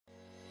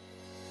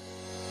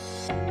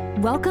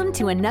Welcome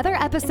to another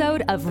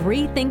episode of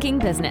Rethinking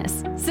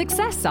Business,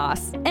 Success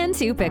Sauce, and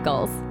Two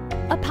Pickles,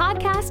 a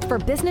podcast for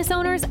business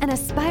owners and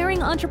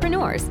aspiring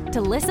entrepreneurs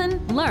to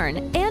listen, learn,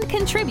 and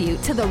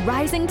contribute to the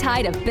rising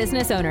tide of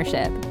business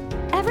ownership.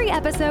 Every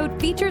episode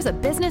features a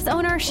business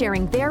owner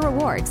sharing their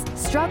rewards,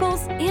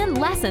 struggles, and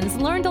lessons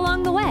learned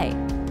along the way.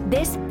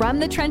 This From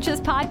the Trenches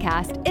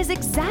podcast is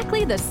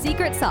exactly the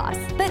secret sauce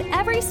that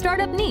every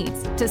startup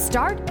needs to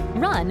start,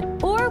 run,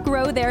 or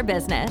grow their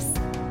business.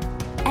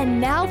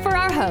 And now for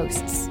our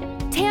hosts,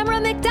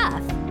 Tamara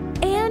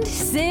McDuff and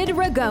Sid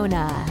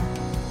Ragona.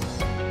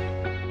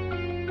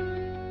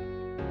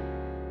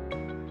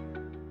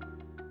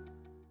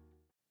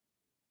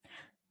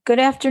 Good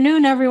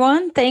afternoon,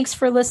 everyone. Thanks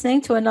for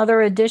listening to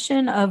another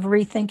edition of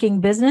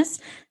Rethinking Business,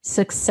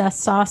 Success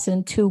Sauce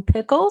and Two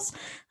Pickles.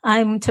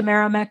 I'm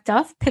Tamara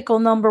McDuff, pickle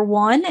number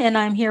one, and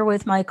I'm here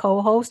with my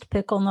co-host,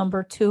 pickle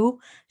number two,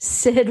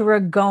 Sid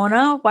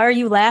Ragona. Why are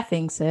you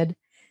laughing, Sid?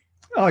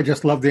 Oh, I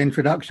just love the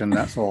introduction,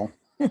 that's all.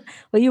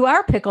 Well, you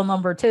are pickle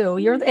number two.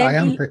 I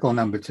am pickle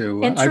number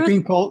two. I've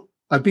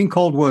been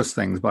called worse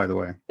things, by the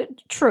way.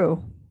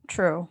 True.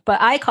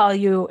 But I call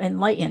you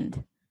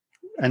enlightened.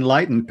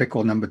 Enlightened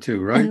pickle number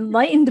two, right?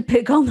 Enlightened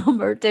pickle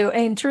number two.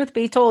 And truth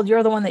be told,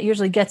 you're the one that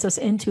usually gets us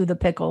into the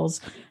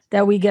pickles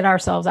that we get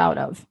ourselves out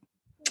of.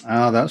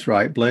 Oh, that's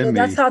right. Blame me.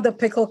 That's how the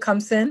pickle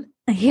comes in.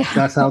 Yeah.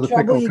 That's how the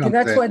pickle comes in.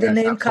 That's where the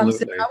name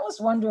comes in. Absolutely. I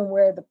was wondering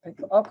where the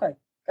pickle. Okay,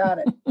 got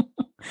it.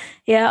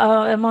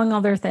 Yeah, among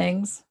other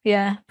things.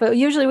 Yeah. But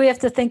usually we have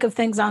to think of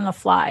things on the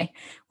fly.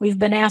 We've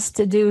been asked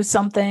to do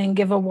something,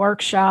 give a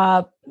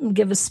workshop,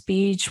 give a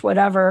speech,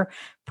 whatever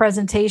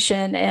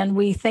presentation, and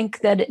we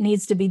think that it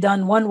needs to be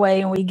done one way,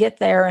 and we get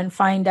there and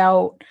find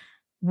out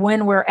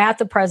when we're at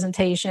the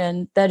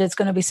presentation that it's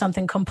going to be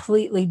something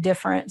completely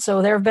different.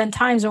 So there have been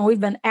times when we've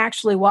been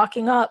actually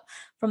walking up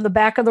from the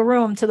back of the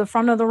room to the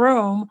front of the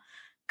room,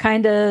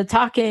 kind of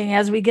talking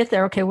as we get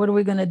there. Okay, what are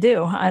we going to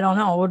do? I don't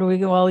know.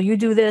 Well, you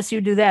do this,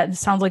 you do that. It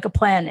sounds like a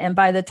plan. And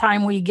by the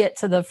time we get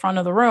to the front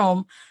of the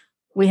room,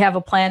 we have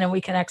a plan and we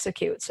can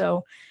execute.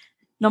 So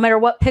no matter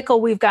what pickle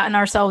we've gotten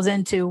ourselves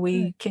into,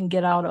 we can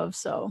get out of.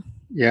 So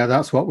yeah,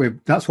 that's what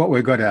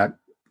we're good at.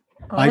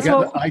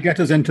 I get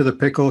us into the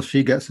pickle,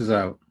 she gets us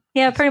out.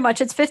 Yeah, pretty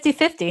much. It's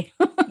 50-50.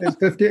 It's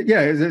 50.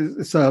 Yeah,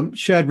 it's a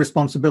shared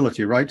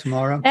responsibility, right,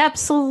 Tamara?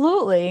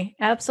 Absolutely.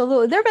 There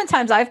have been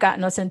times I've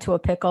gotten us into a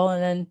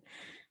pickle,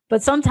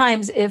 but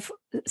sometimes if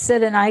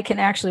Sid and I can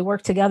actually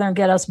work together and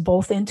get us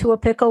both into a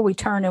pickle, we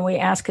turn and we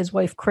ask his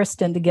wife,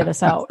 Kristen, to get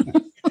us out.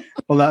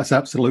 Well, that's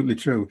absolutely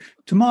true.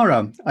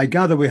 Tamara, I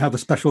gather we have a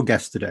special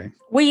guest today.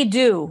 We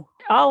do.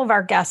 All of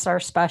our guests are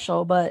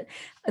special, but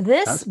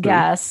this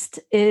guest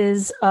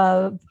is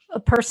a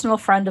personal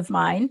friend of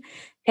mine.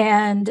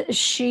 And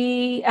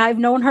I've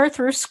known her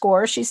through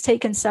SCORE. She's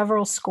taken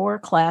several SCORE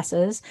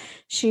classes.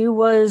 She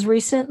was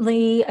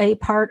recently a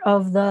part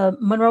of the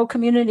Monroe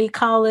Community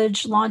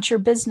College Launch Your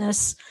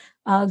Business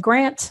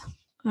grant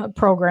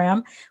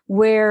program,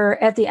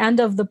 where at the end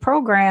of the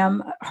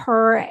program,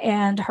 her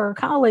and her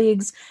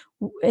colleagues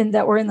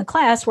that were in the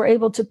class were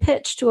able to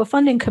pitch to a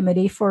funding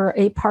committee for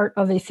a part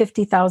of a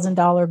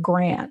 $50,000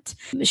 grant.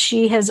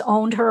 She has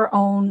owned her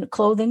own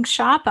clothing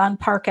shop on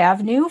Park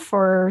Avenue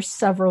for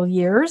several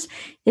years.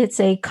 It's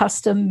a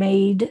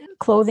custom-made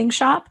clothing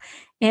shop.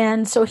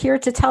 And so here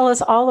to tell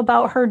us all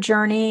about her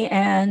journey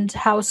and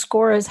how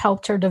SCORE has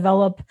helped her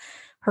develop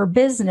her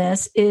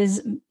business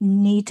is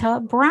Nita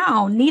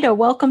Brown. Nita,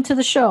 welcome to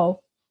the show.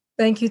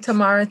 Thank you,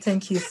 Tamara.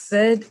 Thank you,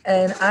 Sid.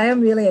 And I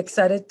am really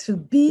excited to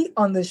be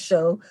on the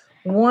show.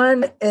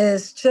 One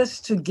is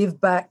just to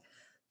give back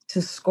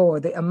to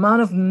SCORE, the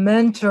amount of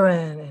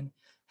mentoring and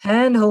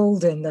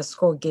hand-holding that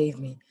SCORE gave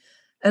me.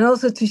 And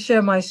also to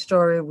share my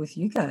story with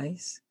you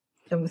guys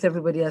and with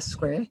everybody at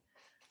SCORE.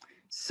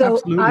 So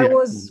absolutely. I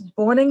was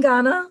born in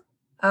Ghana.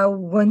 I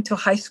went to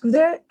high school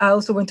there. I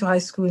also went to high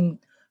school in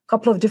a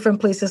couple of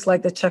different places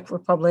like the Czech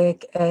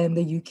Republic and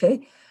the UK.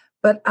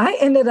 But I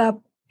ended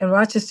up in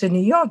Rochester, New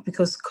York,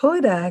 because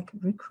Kodak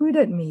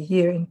recruited me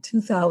here in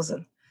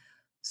 2000.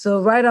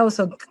 So right I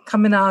was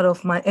coming out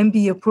of my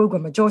MBA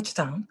program at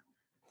Georgetown.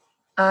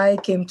 I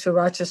came to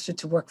Rochester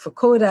to work for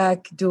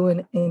Kodak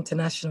doing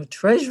international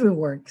treasury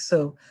work.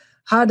 So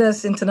how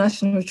does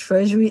international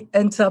treasury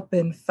end up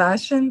in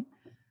fashion?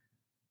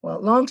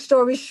 Well, long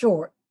story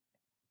short,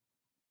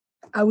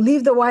 I will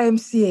leave the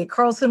YMCA,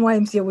 Carlson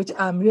YMCA, which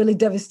I'm really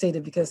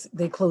devastated because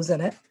they closed on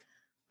it.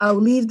 I'll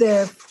leave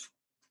there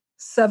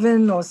 7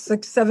 in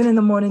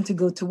the morning to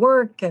go to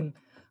work, and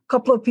a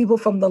couple of people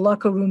from the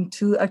locker room,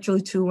 two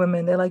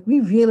women, they're like, we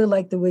really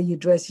like the way you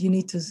dress. You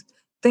need to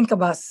think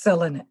about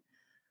selling it.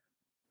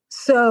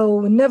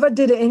 So never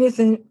did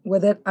anything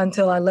with it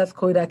until I left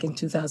Kodak in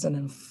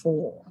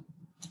 2004.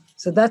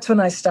 So that's when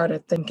I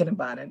started thinking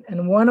about it.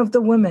 And one of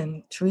the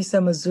women, Teresa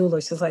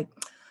Mazzullo, she's like,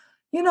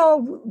 I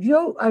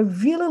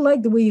really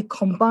like the way you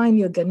combine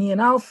your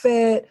Ghanaian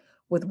outfit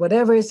with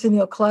whatever is in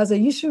your closet.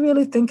 You should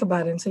really think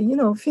about it and say,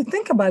 if you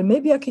think about it,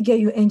 maybe I could get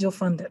you angel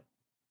funded.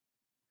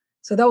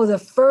 So that was the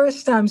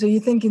first time. So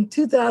you think in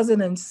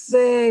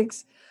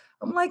 2006,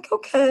 I'm like,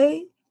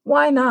 okay,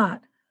 why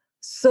not?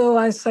 So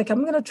I was like,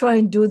 I'm going to try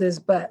and do this,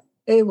 but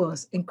it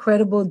was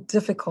incredibly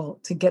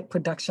difficult to get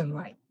production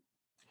right.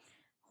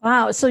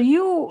 Wow. So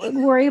you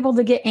were able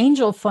to get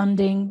angel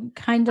funding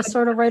kind of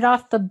sort of right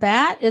off the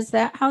bat. Is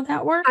that how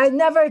that worked? I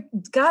never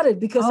got it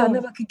because I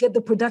never could get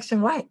the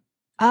production right.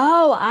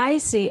 Oh, I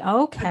see.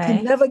 Okay. I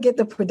could never get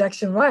the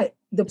production right.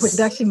 The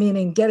production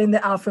meaning getting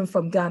the album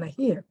from Ghana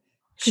here.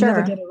 Could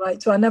never get it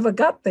right. So I never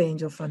got the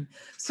angel fund.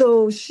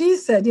 So she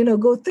said,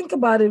 go think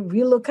about it,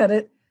 relook at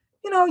it.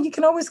 You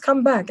can always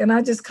come back. And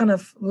I just kind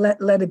of let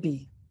it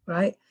be,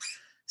 right?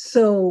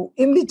 So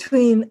in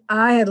between,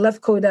 I had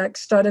left Kodak,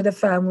 started a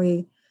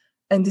family,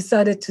 and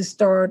decided to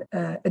start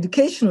an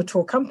educational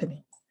tour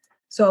company.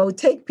 So I would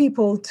take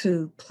people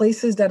to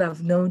places that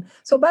I've known.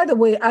 So by the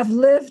way, I've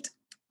lived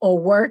or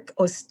worked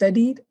or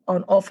studied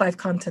on all 5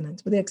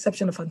 continents, with the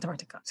exception of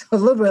Antarctica. So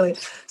literally,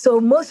 so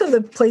most of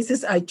the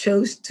places I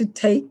chose to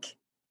take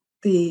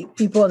the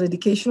people on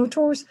educational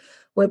tours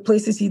were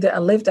places either I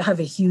lived, I have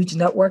a huge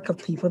network of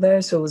people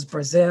there. So it was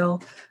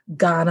Brazil,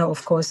 Ghana,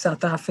 of course,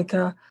 South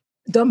Africa,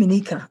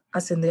 Dominica,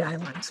 as in the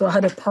island. So I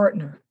had a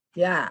partner.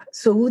 Yeah.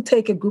 So we'll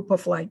take a group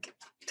of like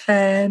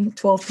 10,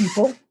 12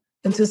 people.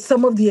 And so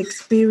some of the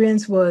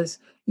experience was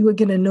you were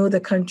going to know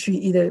the country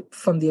either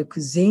from their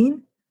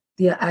cuisine,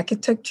 their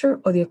architecture,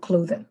 or their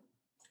clothing.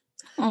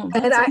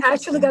 And I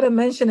actually got a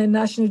mention in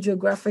National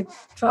Geographic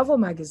Travel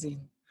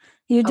Magazine.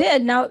 You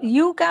did. Now,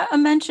 you got a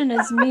mention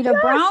as Meta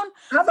Brown?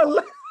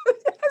 Yes.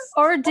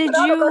 Or did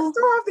you? I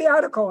still have the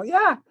article,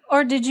 yeah.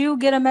 Or did you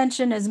get a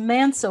mention as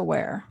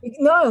Mansaware?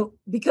 No,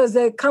 because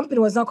the company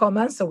was not called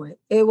Mansaware.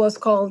 It was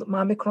called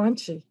Mami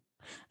Crunchy.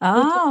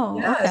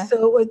 Oh, okay.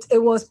 So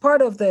it was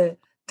part of the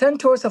 10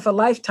 Tours of a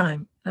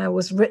Lifetime. It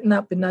was written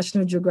up in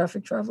National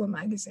Geographic Travel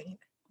Magazine.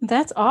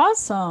 That's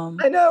awesome.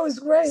 I know, it was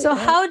great. So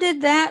how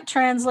did that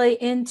translate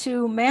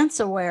into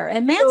Mansaware?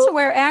 And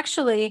Mansaware,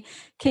 actually,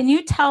 can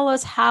you tell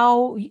us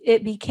how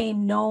it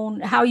became known,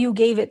 how you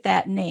gave it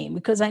that name?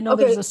 Because I know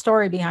there's a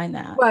story behind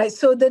that. Right.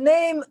 So the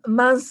name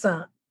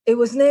Mansa, it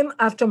was named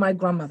after my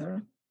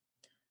grandmother.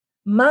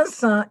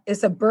 Mansa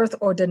is a birth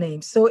order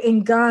name. So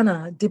in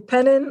Ghana,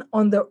 depending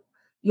on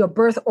your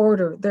birth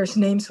order, there's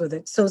names with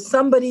it. So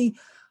somebody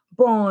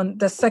born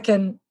the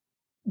second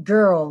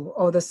girl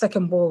or the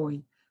second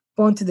boy,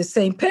 born to the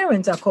same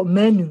parents are called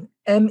Manu,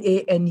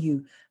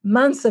 M-A-N-U.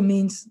 Mansa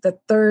means the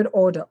third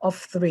order of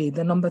 3,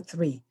 the number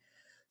 3.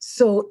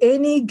 So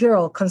any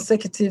girl,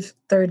 consecutive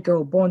third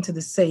girl born to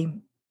the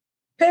same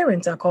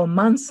parents are called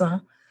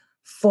Mansa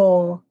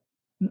for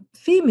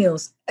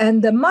females.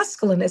 And the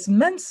masculine is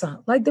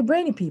Mensa, like the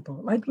brainy people,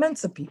 like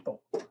Mensa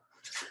people.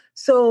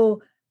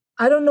 So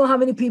I don't know how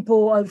many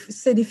people have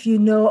said if you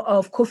know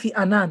of Kofi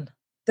Annan,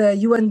 the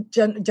UN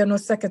General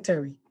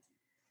Secretary.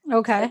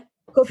 Okay.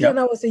 Kofi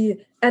Annan was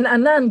and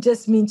Annan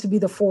just means to be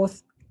the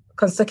 4th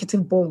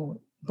consecutive born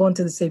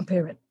to the same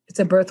parent. It's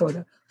a birth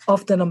order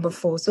of the number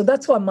 4. So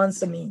that's what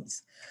Mansa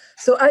means.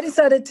 So I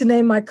decided to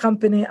name my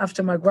company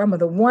after my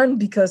grandmother. One,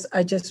 because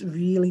I just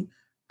really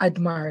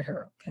admired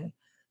her. Okay.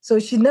 So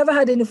she never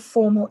had any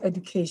formal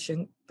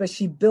education, but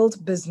she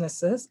built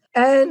businesses.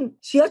 And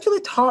she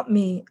actually taught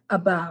me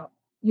about,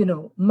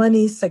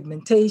 money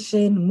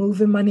segmentation,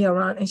 moving money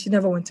around, and she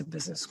never went to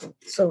business school.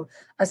 So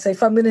I say,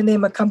 if I'm going to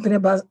name a company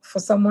for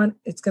someone,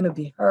 it's going to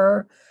be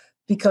her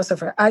because of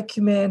her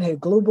acumen, her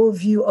global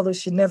view, although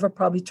she never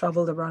probably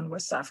traveled around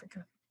West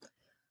Africa.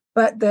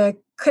 But the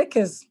kick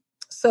is,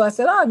 so I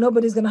said,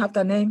 nobody's going to have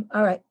that name.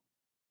 All right,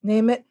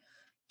 name it.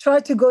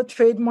 Try to go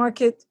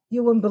trademark it.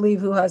 You wouldn't believe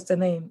who has the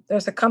name.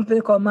 There's a company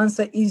called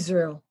Mansa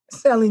Israel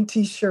selling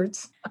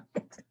T-shirts.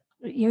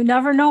 You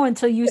never know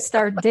until you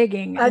start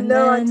digging. I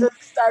know, until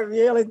you start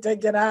really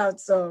digging out.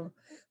 So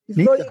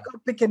before you go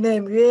pick a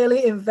name,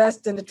 really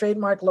invest in a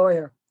trademark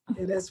lawyer.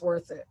 It is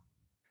worth it.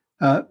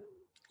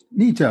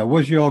 Nita,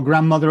 was your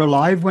grandmother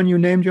alive when you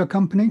named your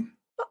company?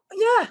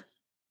 Yeah.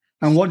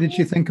 And what did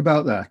she think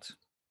about that?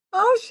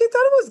 Oh, she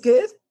thought it was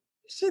good.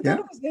 She thought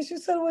it was good. She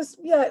said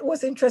it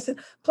was interesting.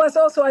 Plus,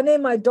 also, I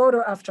named my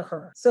daughter after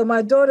her. So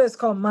my daughter is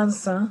called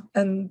Mansa,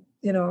 and,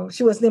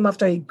 she was named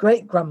after a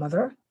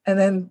great-grandmother. And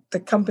then the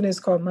company is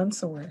called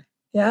Mansaware.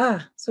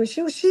 Yeah. So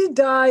she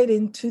died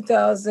in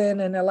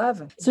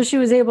 2011. So she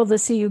was able to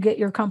see you get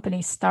your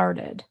company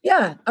started.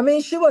 Yeah. I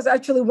mean, she was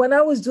actually, when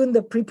I was doing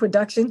the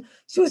pre-production,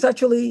 she was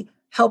actually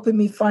helping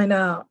me find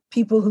out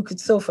people who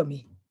could sew for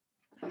me.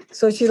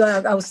 So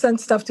I would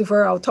send stuff to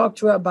her. I'll talk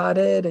to her about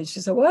it. And she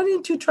said, why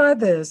didn't you try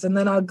this? And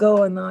then I'll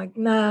go and I'm like,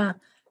 nah,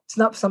 it's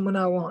not someone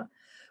I want.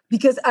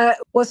 Because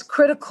what's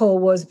critical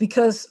was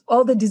because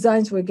all the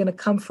designs were going to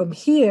come from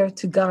here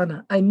to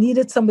Ghana, I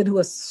needed somebody who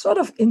was sort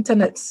of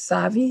internet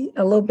savvy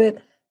a little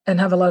bit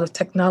and have a lot of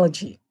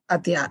technology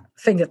at their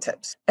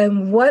fingertips.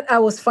 And what I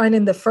was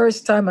finding the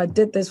first time I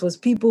did this was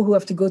people who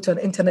have to go to an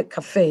internet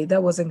cafe.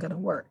 That wasn't going to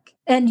work.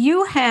 And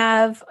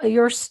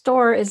your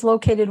store is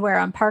located where?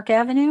 On Park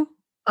Avenue?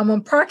 I'm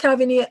on Park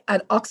Avenue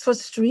at Oxford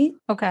Street.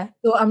 Okay.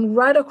 So I'm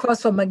right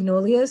across from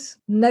Magnolias,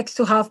 next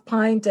to Half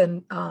Pint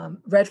and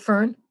Red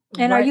Fern.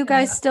 And are you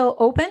guys still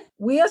open?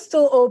 We are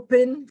still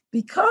open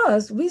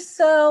because we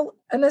sell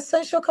an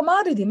essential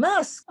commodity,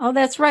 masks. Oh,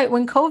 that's right.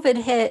 When COVID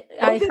hit,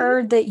 I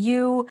heard that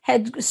you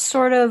had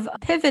sort of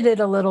pivoted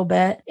a little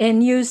bit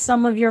and used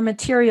some of your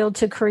material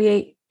to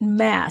create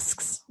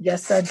masks.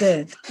 Yes, I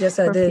did.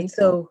 People.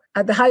 So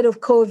at the height of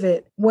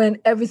COVID, when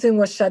everything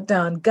was shut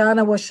down,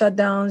 Ghana was shut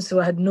down, so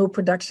I had no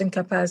production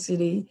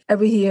capacity.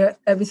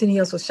 Everything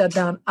else was shut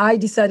down. I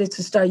decided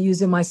to start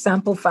using my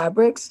sample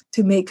fabrics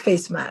to make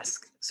face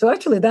masks. So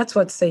actually, that's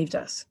what saved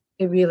us.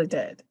 It really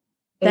did.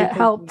 That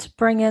helped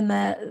bring in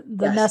the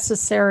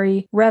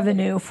necessary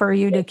revenue for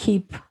you to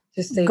keep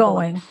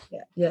going.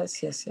 Yes.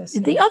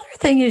 The other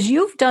thing is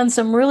you've done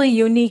some really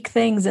unique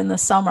things in the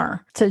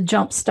summer to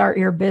jumpstart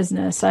your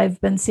business.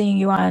 I've been seeing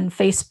you on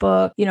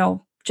Facebook,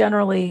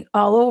 generally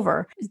all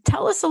over.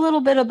 Tell us a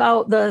little bit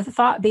about the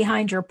thought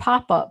behind your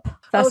pop-up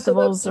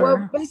festivals.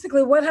 Well,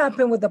 basically what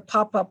happened with the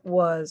pop-up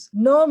was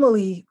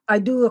normally I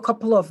do a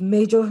couple of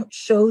major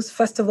shows,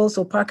 festivals.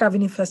 So Park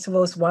Avenue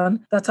Festival is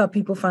one. That's how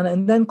people find it.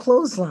 And then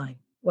Clothesline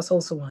was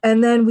also one.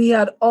 And then we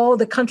had all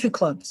the country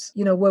clubs,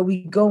 where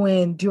we go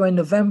in during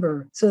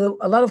November. So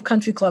a lot of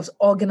country clubs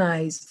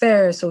organize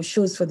fairs or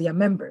shows for their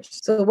members.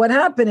 So what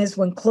happened is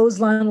when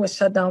Clothesline was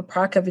shut down,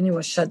 Park Avenue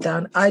was shut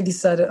down, I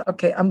decided,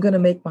 okay, I'm going to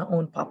make my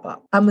own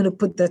pop-up. I'm going to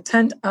put the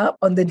tent up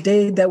on the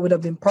day that would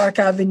have been Park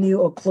Avenue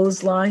or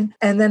Clothesline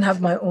and then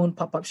have my own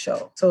pop-up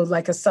show. So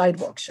like a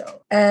sidewalk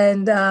show.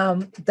 And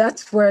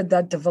that's where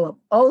that developed.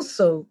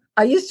 Also,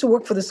 I used to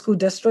work for the school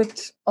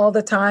district all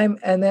the time,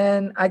 and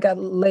then I got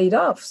laid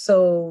off.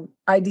 So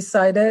I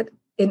decided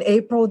in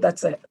April,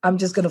 that's it. I'm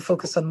just going to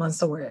focus on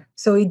menswear.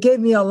 So it gave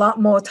me a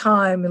lot more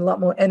time and a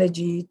lot more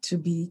energy to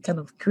be kind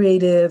of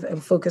creative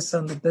and focus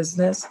on the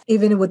business.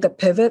 Even with the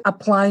pivot,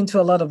 applying to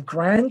a lot of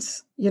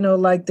grants,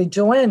 like the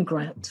Joanne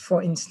grant,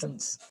 for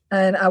instance.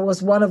 And I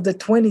was one of the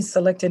 20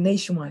 selected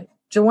nationwide.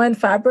 Joanne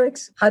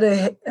Fabrics had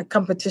a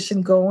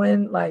competition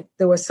going, like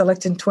they were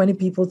selecting 20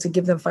 people to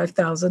give them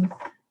 $5,000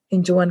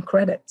 in Joanne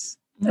credits.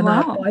 And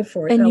I applied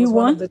for it. And you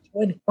won?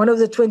 One of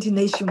the 20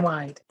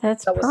 nationwide.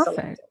 That's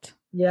perfect.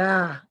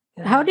 Yeah.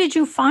 How did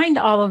you find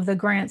all of the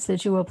grants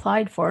that you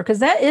applied for? Because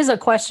that is a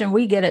question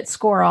we get at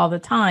SCORE all the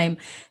time,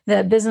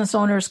 that business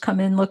owners come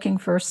in looking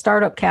for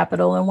startup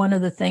capital. And one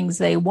of the things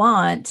they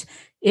want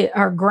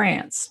are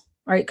grants,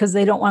 right? Because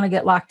they don't want to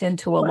get locked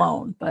into a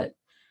loan. But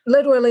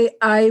literally,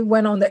 I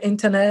went on the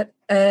internet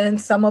and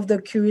some of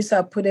the queries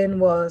I put in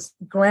was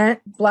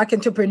grant, Black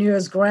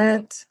entrepreneurs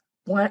grant,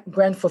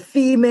 grant for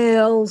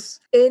females,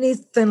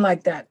 anything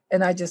like that.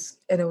 And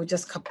it would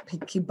just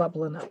keep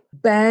bubbling up.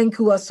 Bank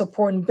who are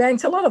supporting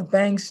banks, a lot of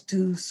banks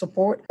do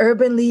support.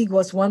 Urban League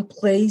was one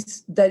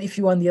place that if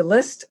you were on their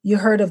list, you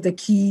heard of the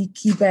Key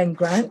Bank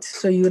grant.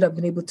 So you would have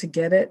been able to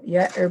get it.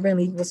 Yeah, Urban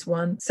League was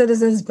one.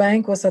 Citizens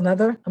Bank was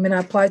another. I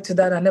applied to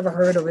that. I never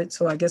heard of it,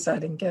 so I guess I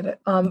didn't get it.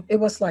 It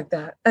was like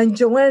that. And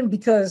Joanne,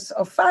 because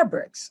of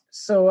fabrics.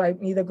 So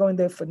I'm either going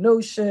there for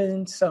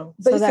Notion. So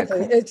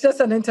basically, it's just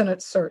an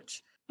internet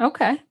search.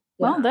 Okay.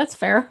 Well, that's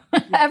fair.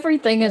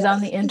 Everything is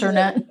on the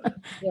internet.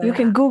 Yeah. You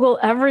can Google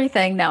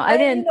everything now.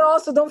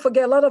 Also, don't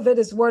forget, a lot of it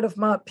is word of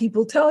mouth.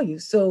 People tell you.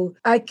 So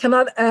I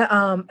cannot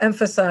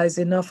emphasize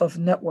enough of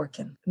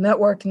networking.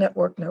 Network.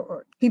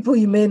 People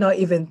you may not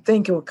even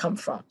think it will come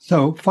from.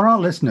 So for our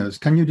listeners,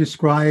 can you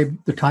describe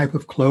the type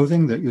of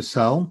clothing that you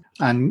sell?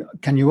 And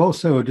can you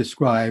also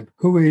describe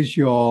who is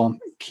your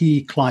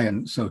key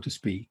client, so to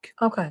speak?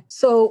 Okay.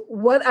 So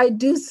what I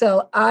do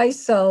sell, I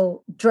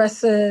sell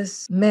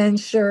dresses,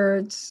 men's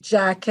shirts,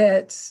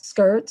 jackets,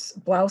 skirts,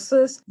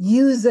 blouses,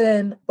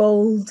 using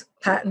bold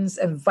patterns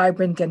and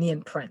vibrant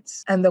Ghanaian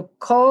prints. And the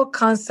core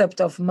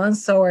concept of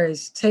menswear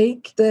is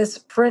take this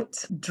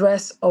print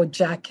dress or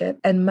jacket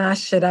and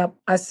mash it up,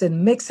 as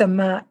in mix and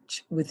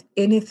match with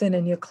anything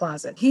in your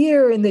closet.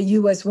 Here in the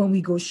US, when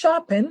we go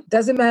shopping,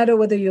 doesn't matter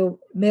whether you're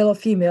male or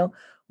female,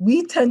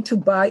 we tend to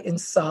buy in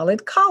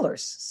solid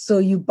colors. So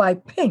you buy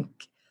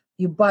pink,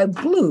 you buy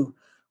blue.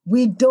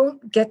 We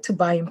don't get to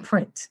buy in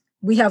print.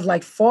 We have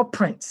like 4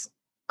 prints: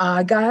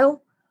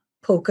 Argyle,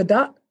 Polka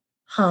Dot,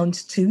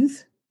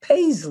 Houndstooth,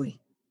 Paisley,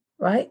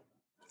 right?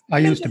 I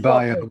used to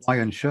buy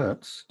Hawaiian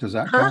shirts. Does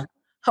that count?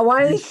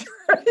 Hawaiian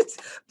shirts?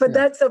 But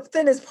that's the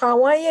thing is,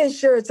 Hawaiian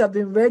shirts have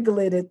been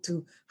regulated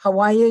to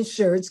Hawaiian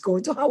shirts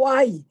going to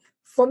Hawaii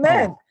for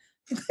men.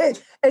 Oh.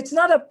 It's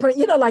not a print,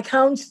 like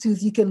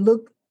Houndstooth, you can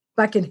look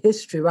back in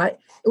history, right?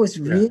 It was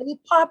really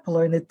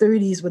popular in the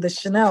 30s with the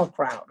Chanel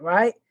crowd,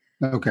 right?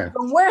 Okay.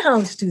 Don't wear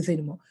Houndstooth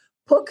anymore.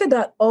 Polka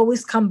Dot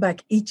always come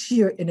back each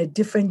year in a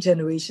different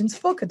generation's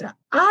polka dot.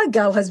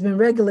 Argyle has been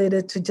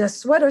regulated to just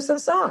sweaters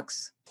and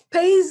socks.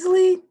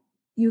 Paisley,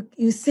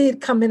 you see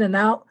it come in and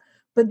out,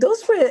 but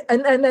those were,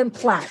 and then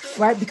plaid,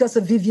 right? Because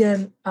of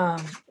Vivienne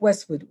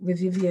Westwood, with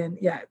Vivienne,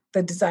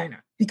 the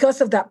designer.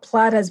 Because of that,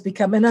 plaid has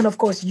become, and then of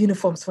course,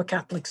 uniforms for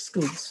Catholic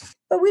schools.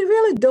 But we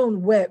really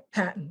don't wear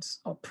patterns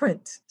or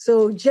print.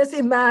 So just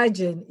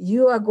imagine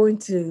you are going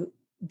to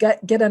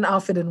get an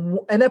outfit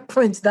and a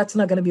print, that's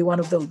not going to be one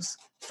of those.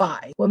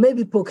 5, or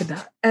maybe polka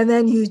dot. And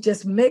then you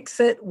just mix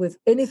it with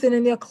anything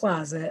in your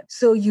closet.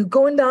 So you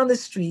going down the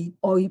street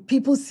or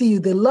people see you,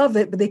 they love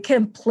it, but they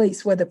can't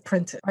place where they're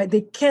printed, right?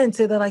 They can't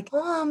say, they're like,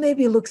 oh,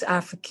 maybe it looks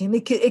African.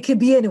 It could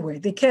be anywhere.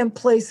 They can't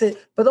place it,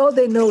 but all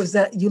they know is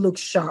that you look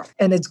sharp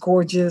and it's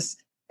gorgeous.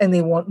 And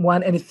they want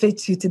one, and it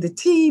fits you to the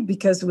T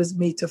because it was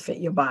made to fit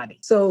your body.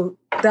 So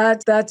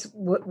that's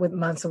what with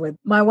Mansaway.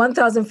 My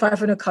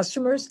 1,500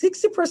 customers,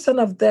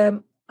 60% of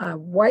them are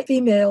white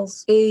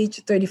females,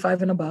 age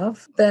 35 and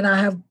above. Then I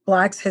have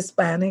Blacks,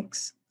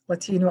 Hispanics,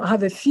 Latino. I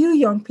have a few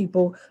young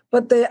people,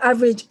 but the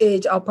average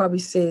age I'll probably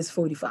say is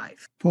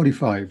 45.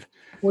 45.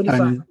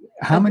 45. And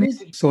how many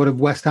sort of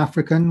West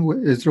African,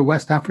 is there a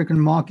West African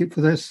market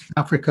for this?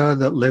 Africa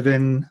that live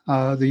in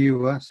the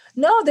US?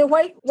 No, they're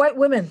white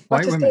women.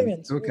 White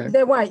women, okay.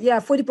 They're white,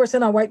 yeah.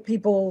 40% are white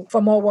people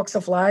from all walks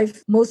of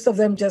life. Most of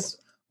them just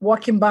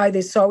walking by,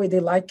 they saw it, they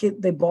like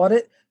it, they bought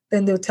it,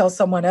 then they'll tell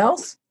someone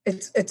else.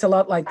 It's a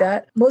lot like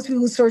that. Most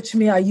people who search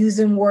me are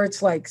using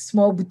words like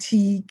small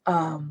boutique,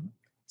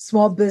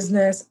 small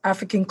business,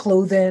 African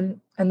clothing,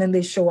 and then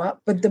they show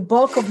up. But the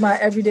bulk of my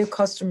everyday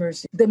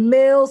customers, the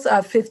males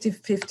are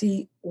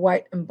 50-50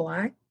 white and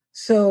Black.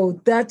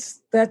 So that's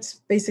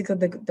basically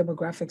the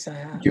demographics I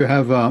have. Do you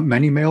have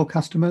many male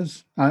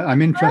customers?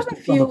 I'm interested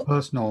from a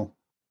personal...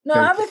 No,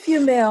 I have a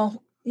few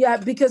male. Yeah,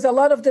 because a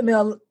lot of the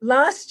male...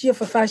 Last year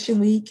for Fashion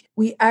Week,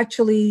 we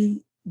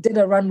actually did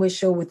a runway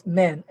show with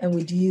men, and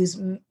we'd use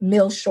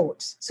male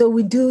shorts. So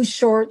we do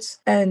shorts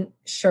and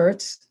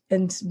shirts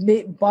and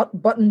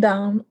button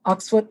down,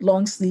 Oxford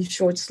long sleeve,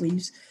 short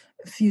sleeves,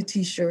 a few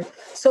t-shirts.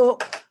 So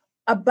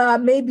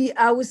about maybe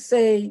I would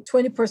say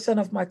 20%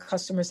 of my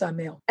customers are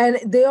male. And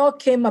they all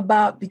came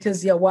about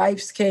because their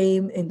wives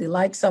came and they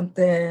liked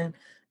something.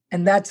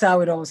 And that's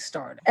how it all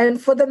started.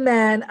 And for the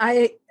man,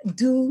 I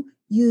do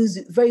use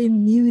very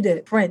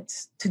muted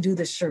prints to do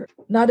the shirt.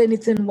 Not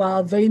anything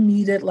wild, very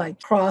muted,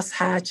 like cross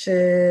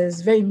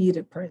hatches, very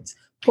muted prints.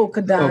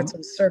 Polka dots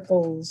and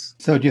circles.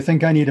 So do you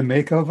think I need a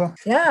makeover?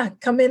 Yeah,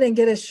 come in and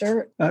get a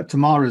shirt.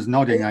 Tamara's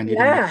nodding. I need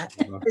a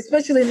makeover.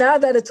 Especially now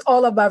that it's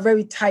all about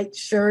very tight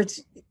shirts.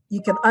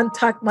 You can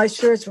untuck my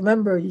shirts.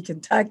 Remember, you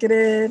can tuck it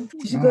in.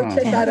 You should go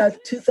check out our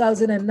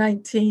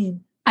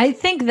 2019. I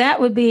think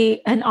that would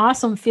be an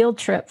awesome field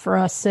trip for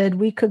us, Sid.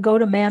 We could go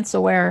to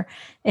Mansaware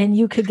and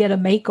you could get a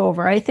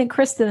makeover. I think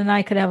Kristen and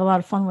I could have a lot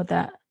of fun with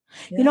that.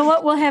 Yeah. You know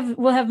what? We'll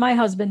have my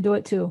husband do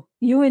it too.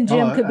 You and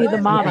Jim could be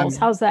the models.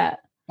 How's that?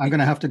 I'm going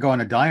to have to go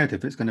on a diet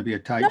if it's going to be a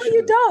tight shirt. No,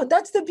 you don't.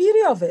 That's the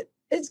beauty of it.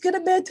 It's going to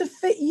be made to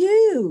fit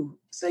you.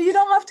 So you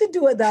don't have to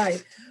do a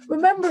diet.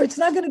 Remember, it's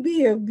not going to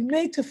be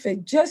made to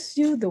fit just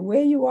you the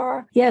way you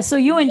are. Yeah, so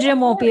you and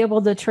Jim won't be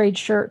able to trade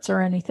shirts or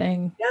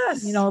anything.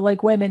 Yes. You know,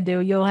 like women do.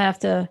 You'll have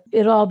to,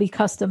 it'll all be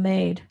custom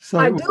made. So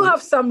I do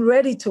have some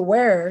ready to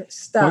wear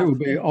stuff. So it will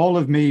be all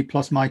of me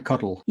plus my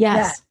cuddle.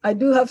 Yes. Yeah, I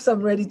do have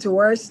some ready to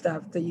wear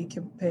stuff that you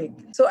can pick.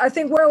 So I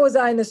think, where was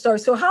I in the story?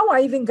 So how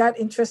I even got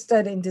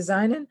interested in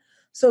designing?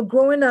 So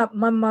growing up,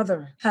 my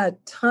mother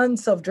had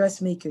tons of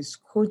dressmakers,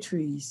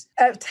 couturiers,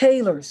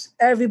 tailors.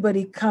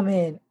 Everybody come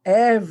in.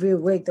 Every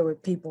week there were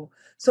people.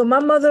 So my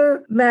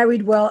mother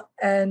married well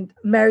and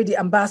married the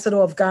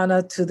ambassador of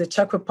Ghana to the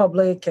Czech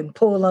Republic and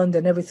Poland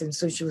and everything.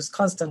 So she was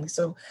constantly.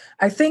 So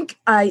I think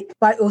by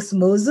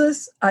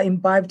osmosis, I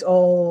imbibed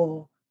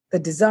all the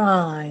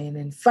design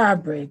and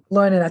fabric,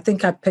 learning. I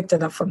think I picked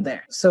it up from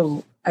there.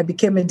 So I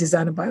became a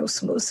designer by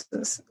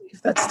osmosis,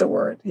 if that's the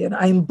word. You know,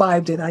 I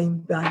imbibed it,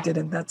 and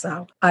that's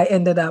how I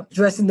ended up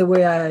dressing the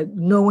way I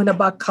knowing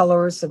about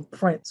colors and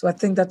print. So I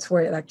think that's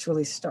where it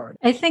actually started.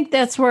 I think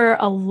that's where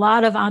a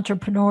lot of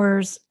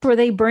entrepreneurs, where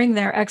they bring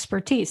their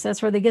expertise.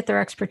 That's where they get their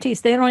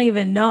expertise. They don't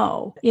even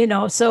know, you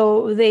know,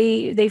 so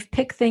they've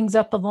picked things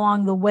up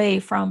along the way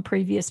from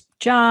previous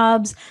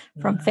jobs,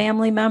 from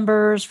family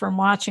members, from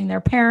watching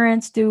their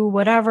parents do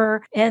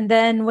whatever. And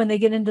then when they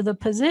get into the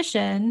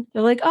position,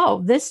 they're like,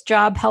 oh, this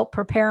job helped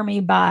prepare me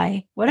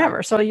by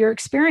whatever. So your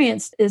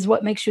experience is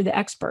what makes you the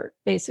expert,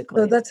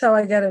 basically. So that's how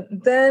I get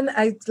it. Then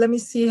let me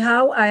see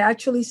how I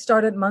actually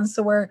started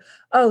Mansaware.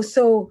 Oh,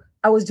 so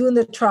I was doing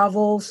the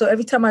travel. So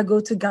every time I go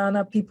to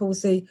Ghana, people will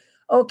say,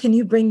 oh, can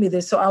you bring me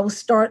this? So I will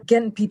start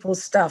getting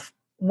people's stuff.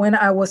 When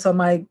I was on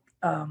my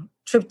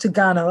trip to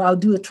Ghana, I'll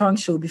do a trunk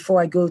show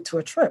before I go to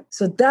a trip.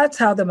 So that's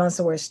how the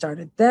Mansaware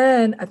started.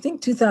 Then I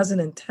think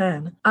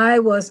 2010, I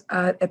was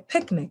at a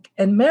picnic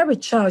and Mary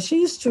Chow,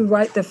 she used to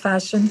write the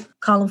fashion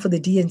column for the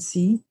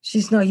DNC.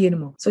 She's not here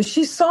anymore. So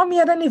she saw me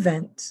at an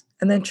event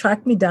and then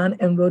tracked me down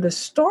and wrote a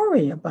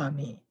story about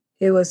me.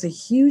 It was a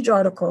huge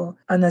article.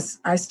 And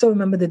I still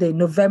remember the day,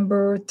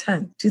 November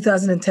 10th,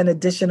 2010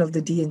 edition of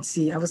the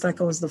DNC. I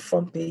was the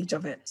front page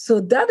of it.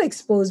 So that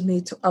exposed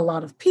me to a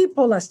lot of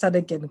people. I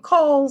started getting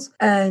calls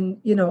and,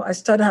 you know, I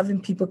started having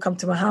people come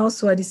to my house.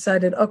 So I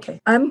decided, okay,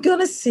 I'm going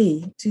to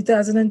see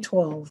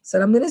 2012.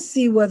 So I'm going to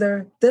see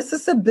whether this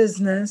is a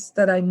business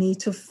that I need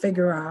to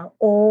figure out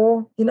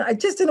or, you know, I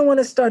just didn't want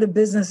to start a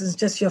business as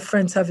just your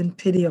friends having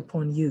pity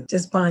upon you,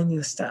 just buying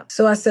your stuff.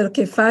 So I said,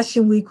 okay,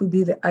 Fashion Week would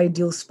be the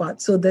ideal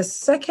spot. So there's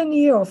second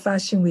year of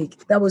Fashion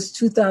Week. That was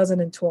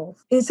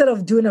 2012. Instead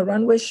of doing a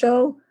runway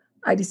show,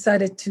 I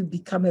decided to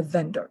become a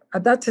vendor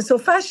at that time. So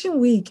Fashion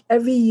Week,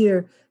 every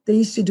year, they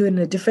used to do it in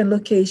a different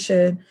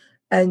location.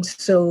 And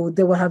so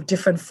they will have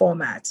different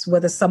formats,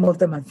 whether some of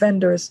them are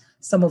vendors,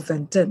 some of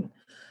them didn't.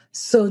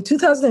 So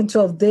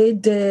 2012, they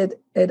did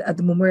it at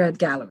the Memorial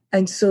Gallery.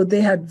 And so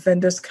they had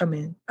vendors come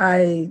in.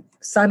 I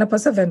signed up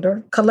as a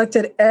vendor,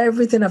 collected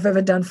everything I've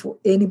ever done for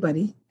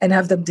anybody and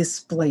have them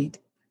displayed,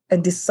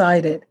 and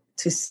decided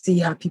to see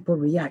how people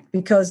react.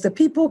 Because the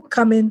people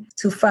coming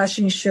to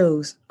fashion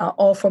shows are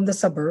all from the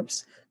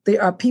suburbs. They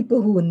are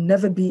people who will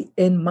never be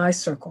in my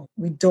circle.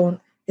 We don't,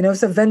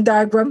 it's a Venn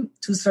diagram,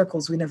 2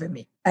 circles, we never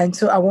meet. And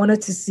so I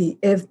wanted to see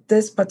if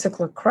this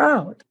particular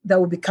crowd that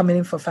will be coming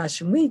in for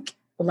Fashion Week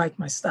will like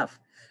my stuff.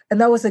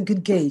 And that was a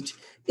good gauge.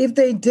 If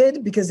they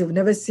did, because they would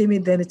never see me,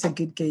 then it's a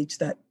good gauge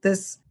that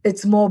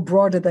it's more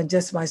broader than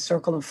just my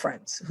circle of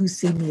friends who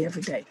see me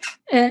every day.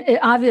 And it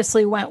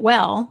obviously went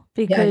well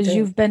because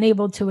you've been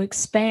able to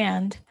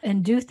expand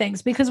and do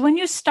things. Because when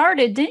you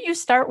started, didn't you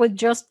start with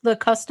just the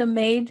custom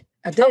made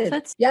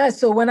outfits? Yeah.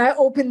 So when I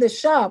opened the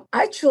shop,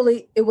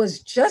 actually, it was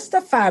just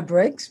the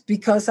fabrics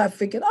because I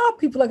figured,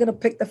 people are going to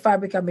pick the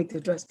fabric and make the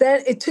dress.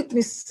 Then it took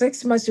me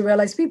 6 months to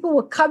realize people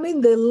were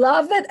coming, they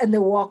love it, and they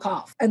walk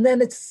off. And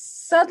then it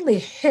suddenly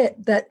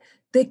hit that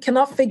they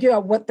cannot figure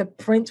out what the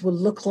print will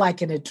look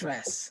like in a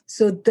dress.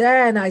 So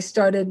then I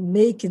started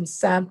making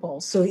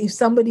samples. So if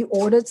somebody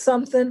ordered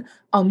something,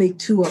 I'll make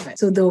 2 of it.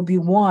 So there'll be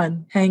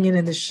 1 hanging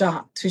in the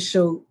shop to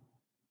show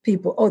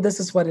people,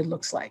 this is what it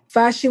looks like.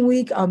 Fashion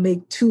Week, I'll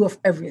make 2 of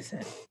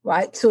everything,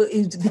 right? So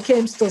it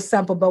became still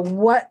sample, but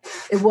what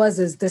it was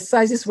is the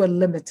sizes were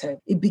limited.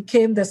 It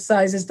became the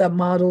sizes that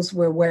models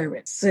were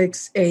wearing,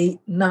 6, 8,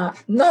 not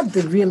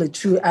the really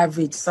true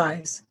average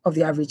size of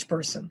the average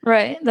person.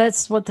 Right.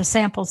 That's what the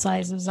sample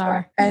sizes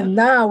are. And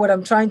now what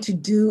I'm trying to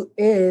do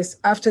is,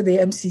 after the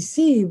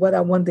MCC, what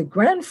I won the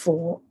grant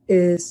for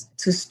is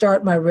to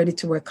start my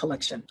ready-to-wear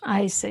collection.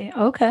 I see.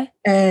 Okay.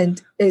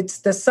 And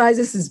the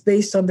sizes is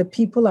based on the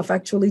people. I've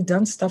actually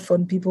done stuff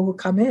on people who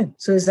come in.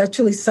 So it's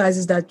actually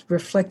sizes that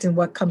reflect in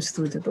what comes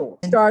through the door.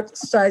 Start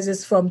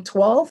sizes from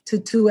 12 to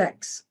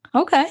 2X.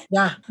 Okay.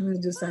 Yeah.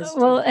 Do size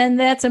well, and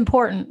that's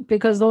important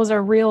because those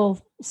are real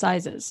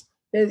sizes.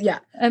 Yeah.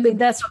 I mean,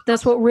 that's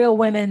what real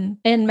women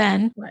and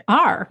men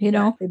are,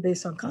 They're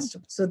based on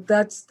custom. So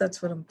that's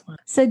what I'm planning.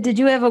 So did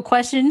you have a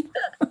question?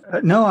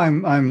 No,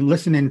 I'm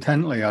listening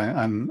intently.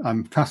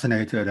 I'm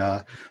fascinated.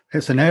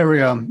 It's an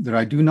area that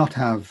I do not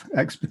have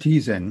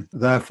expertise in.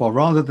 Therefore,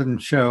 rather than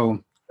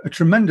show a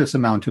tremendous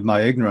amount of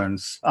my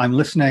ignorance, I'm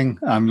listening,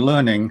 I'm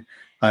learning,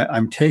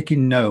 I'm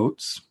taking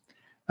notes,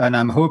 and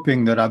I'm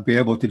hoping that I'll be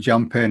able to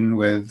jump in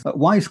with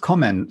wise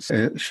comments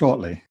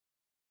shortly.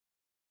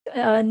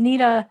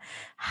 Nita,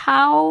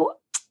 how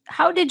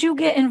did you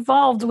get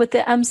involved with the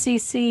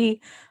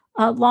MCC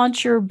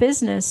Launch Your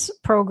Business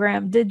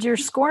program? Did your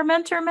SCORE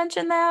mentor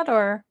mention that,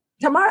 or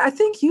Tamara? I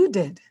think you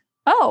did.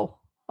 Oh,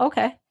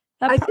 okay.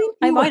 I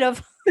might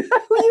have.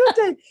 You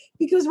did,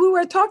 because we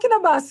were talking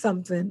about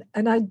something,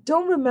 and I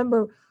don't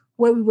remember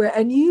where we were.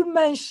 And you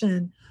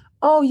mentioned,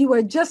 you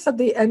were just at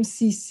the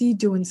MCC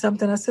doing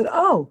something. I said,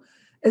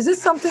 is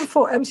this something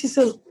for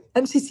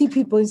MCC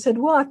people? And he said,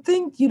 well, I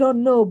think you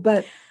don't know,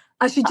 but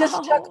I should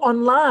just check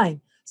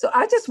online. So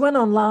I just went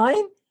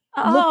online,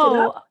 looked it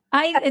up.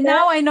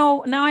 Now I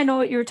know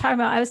what you were talking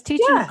about. I was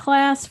teaching a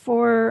class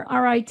for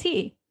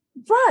RIT.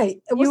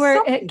 Right. You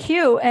were at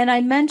Q, and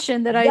I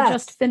mentioned that I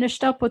just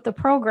finished up with the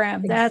program.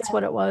 Exactly. That's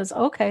what it was.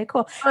 Okay,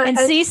 cool. And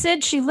C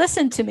said she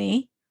listened to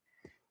me,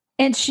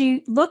 and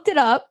she looked it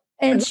up,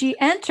 and she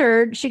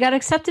got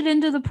accepted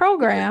into the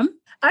program.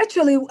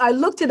 Actually, I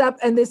looked it up,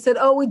 and they said,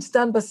 it's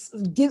done, but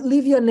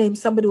leave your name.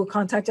 Somebody will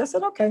contact you. I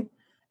said, okay.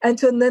 And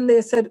then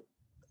they said,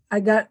 I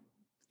got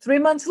 3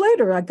 months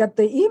later, I got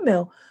the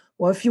email.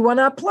 Well, if you want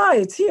to apply,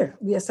 it's here.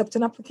 We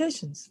accepting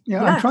applications.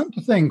 Yeah, I'm trying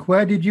to think.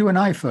 Where did you and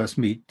I first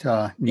meet,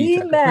 Nita?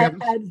 We met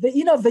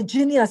at,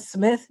 Virginia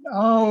Smith.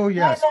 Oh,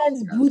 yes.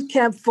 Finance boot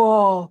camp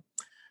for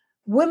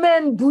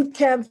women, boot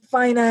camp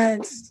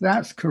finance.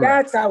 That's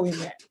correct. That's how we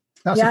met.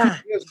 That's a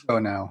few years ago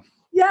now.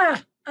 Yeah,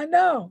 I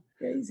know.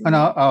 Crazy. And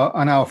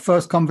our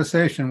first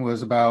conversation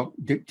was about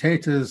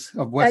dictators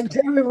of West. And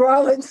Jerry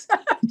Rollins.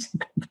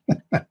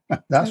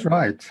 That's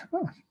right.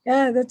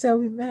 Yeah, that's how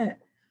we met.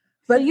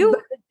 But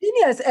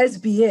Virginia's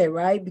SBA,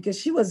 right? Because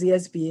she was the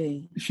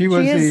SBA. She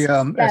was the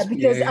SBA.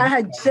 Because I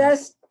had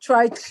just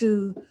tried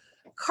to,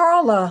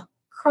 Carla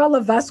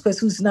Vasquez,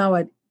 who's now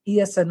at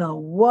ESNL,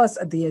 was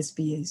at the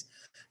SBAs.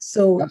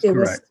 So that's correct.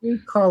 Was through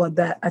Carla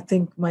that I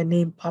think my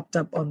name popped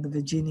up on the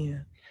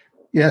Virginia.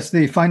 Yes,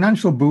 the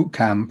Financial Boot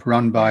Camp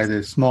run by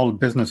the Small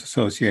Business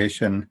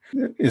Association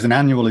is an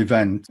annual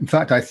event. In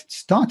fact, I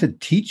started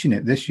teaching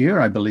it this year,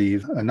 I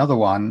believe, another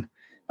one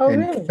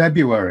in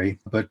February.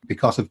 But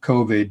because of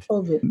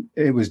COVID,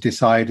 it was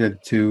decided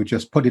to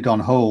just put it on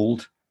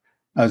hold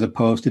as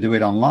opposed to do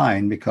it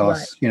online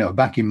because,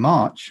 back in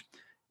March,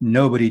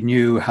 nobody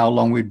knew how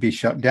long we'd be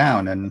shut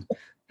down. And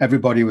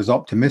everybody was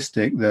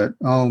optimistic that,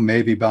 oh,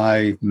 maybe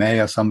by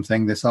May or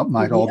something, this up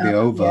might all be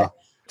over. Yeah.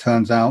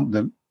 Turns out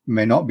that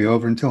may not be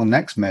over until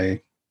next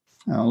May.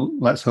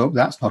 Let's hope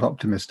that's not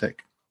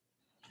optimistic.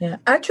 Yeah,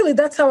 actually,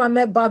 that's how I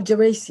met Bob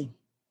Geraci.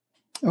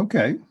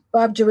 Okay.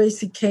 Bob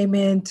Geraci came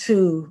in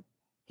too.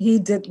 He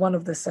did one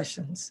of the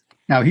sessions.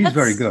 Now, he's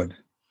very good.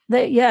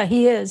 Yeah,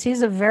 he is.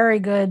 He's a very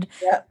good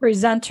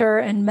presenter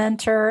and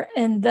mentor.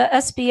 And the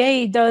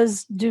SBA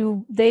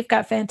they've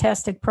got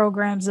fantastic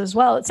programs as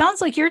well. It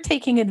sounds like you're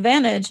taking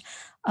advantage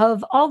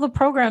of all the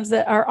programs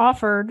that are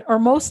offered, or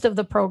most of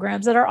the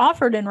programs that are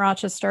offered in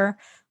Rochester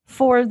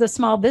for the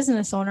small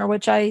business owner,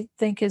 which I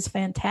think is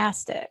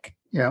fantastic.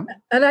 Yeah.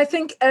 And I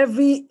think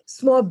every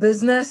small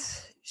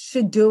business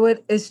should do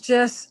it. It's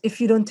just, if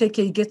you don't take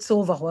it, you get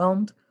so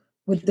overwhelmed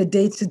with the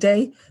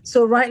day-to-day.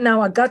 So right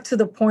now I got to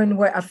the point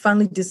where I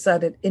finally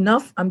decided,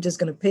 enough, I'm just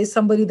going to pay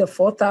somebody the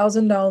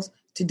 $4,000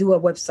 to do a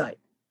website.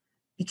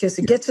 Because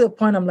to get to the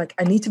point, I'm like,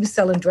 I need to be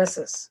selling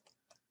dresses.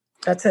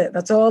 That's it.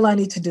 That's all I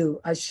need to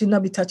do. I should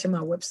not be touching my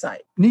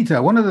website.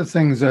 Nita, one of the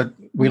things that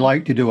we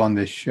like to do on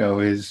this show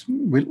is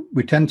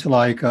we tend to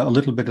like a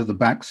little bit of the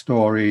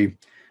backstory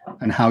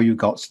and how you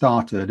got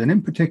started. And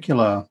in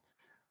particular,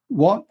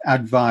 what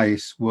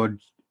advice would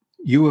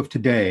you of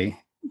today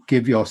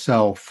give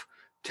yourself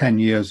 10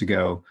 years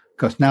ago?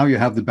 Because now you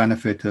have the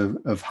benefit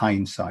of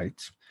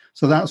hindsight.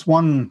 So that's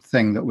one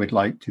thing that we'd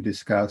like to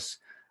discuss.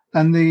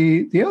 And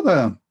the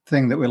other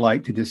thing that we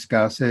like to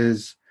discuss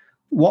is,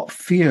 what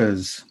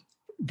fears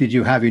did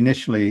you have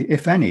initially,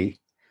 if any,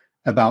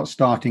 about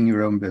starting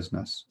your own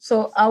business?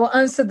 So I will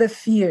answer the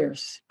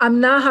fears.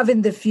 I'm now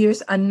having the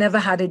fears. I never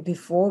had it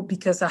before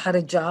because I had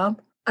a job.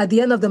 At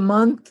the end of the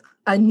month,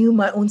 I knew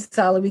my own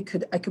salary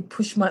I could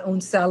push my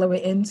own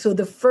salary in. So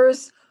the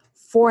first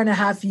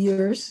 4.5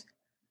 years,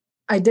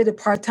 I did it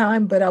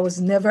part-time, but I was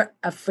never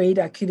afraid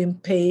I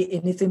couldn't pay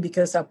anything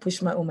because I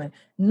pushed my own money.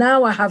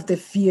 Now I have the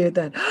fear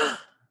that,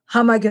 how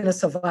am I going to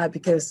survive?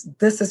 Because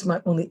this is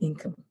my only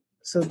income.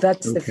 So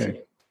that's the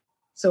fear.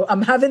 So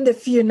I'm having the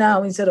fear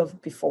now instead of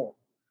before.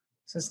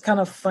 So it's kind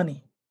of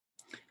funny.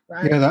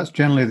 Right? Yeah, that's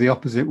generally the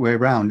opposite way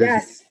around.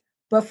 Yes.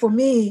 But for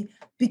me,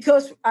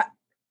 because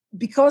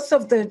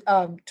of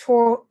the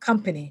tour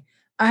company,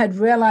 I had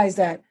realized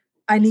that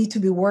I need to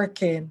be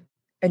working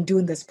and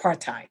doing this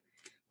part-time.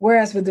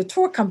 Whereas with the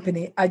tour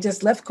company, I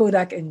just left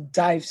Kodak and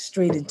dived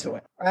straight into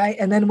it, right?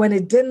 And then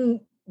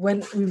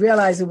when we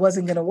realized it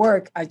wasn't going to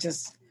work, I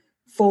just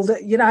folded.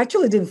 I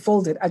actually didn't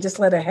fold it. I just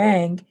let it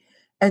hang.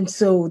 And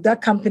so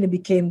that company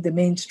became the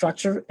main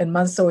structure, and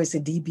Mansour is a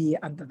DB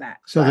under that.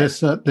 So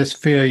right? This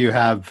fear you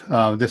have,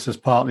 this is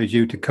partly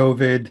due to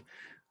COVID,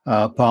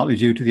 partly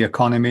due to the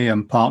economy,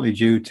 and partly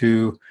due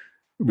to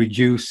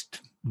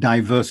reduced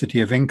diversity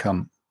of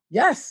income.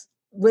 Yes,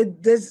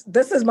 with this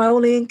is my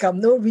only income,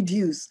 no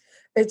reduce.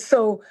 It's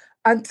so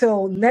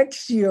until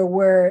next year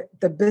where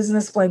the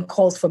business plan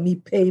calls for me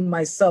paying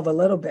myself a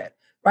little bit.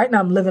 Right now,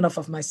 I'm living off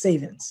of my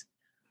savings.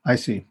 I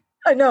see.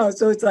 I know.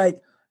 So it's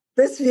like,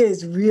 this fear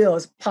is real,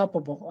 it's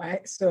palpable,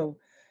 right? So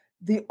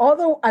the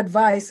other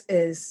advice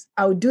is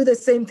I'll do the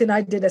same thing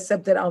I did,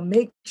 except that I'll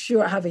make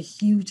sure I have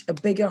a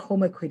bigger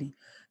home equity.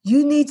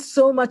 You need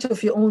so much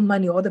of your own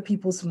money, other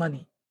people's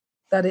money,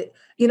 that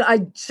I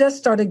just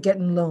started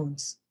getting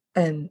loans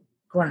and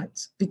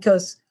grants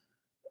because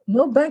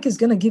no bank is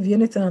going to give you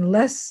anything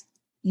unless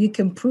you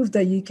can prove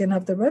that you can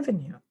have the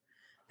revenue.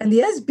 And the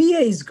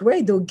SBA is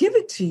great. They'll give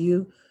it to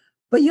you,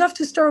 but you have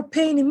to start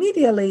paying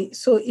immediately.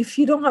 So if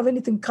you don't have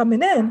anything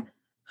coming in,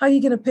 how are you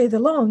going to pay the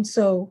loan?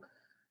 So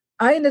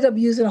I ended up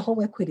using a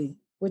home equity,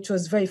 which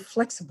was very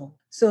flexible.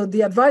 So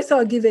the advice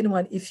I'll give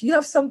anyone, if you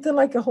have something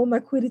like a home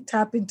equity,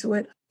 tap into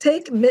it.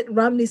 Take Mitt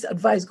Romney's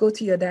advice, go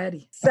to your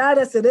daddy. Sad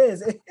as it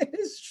is, it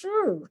is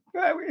true.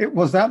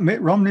 Was that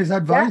Mitt Romney's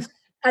advice?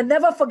 Yeah, I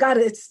never forgot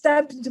it. It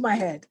stamped into my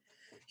head.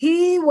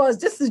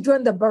 This is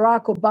during the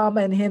Barack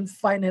Obama and him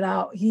finding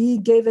out. He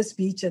gave a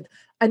speech and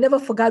I never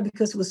forgot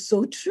because it was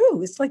so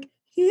true. It's like,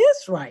 he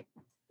is right.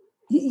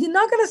 You're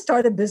not going to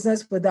start a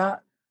business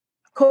without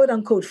quote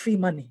unquote free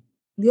money.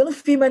 The only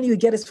free money you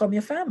get is from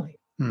your family.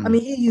 I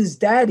mean, you use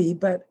daddy,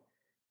 but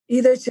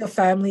either it's your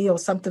family or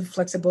something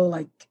flexible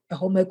like a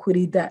home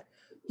equity that,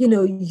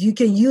 you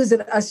can use it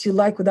as you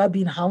like without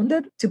being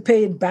hounded to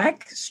pay it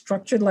back,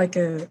 structured like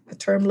a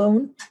term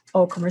loan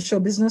or commercial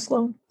business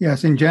loan.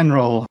 Yes, in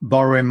general,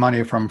 borrowing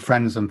money from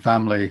friends and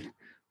family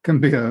can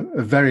be a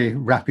very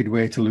rapid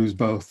way to lose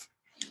both.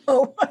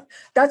 Oh,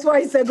 that's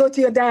why he said go to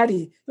your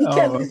daddy. You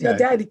can't lose your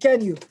daddy,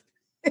 can you?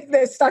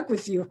 They're stuck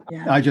with you.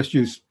 Yeah. I just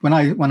use when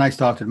I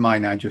started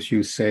mine, I just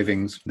used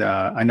savings.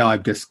 I know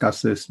I've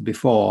discussed this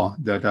before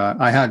that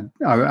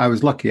I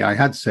was lucky I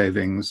had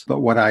savings,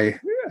 but what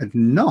I had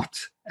not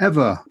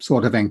ever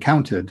sort of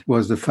encountered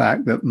was the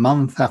fact that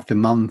month after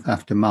month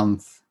after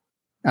month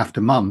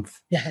after month,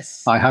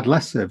 yes, I had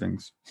less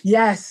savings.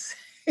 Yes.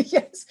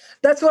 Yes,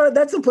 that's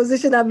the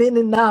position I'm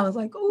in now. It's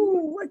like,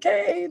 oh,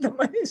 okay, the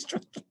money's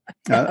struggling.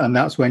 And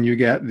that's when you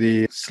get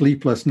the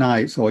sleepless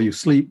nights, or you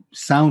sleep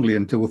soundly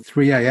until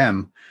 3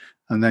 a.m.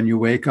 and then you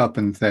wake up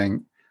and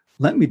think,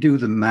 let me do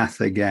the math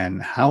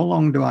again. How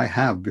long do I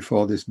have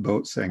before this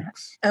boat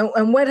sinks?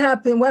 And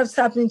what's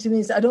happening to me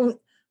is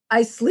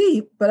I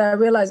sleep, but I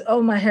realize,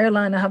 oh, my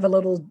hairline, I have a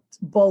little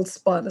bald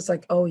spot. It's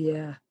like, oh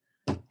yeah,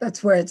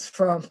 that's where it's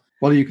from.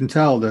 Well, you can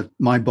tell that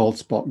my bald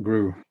spot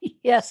grew.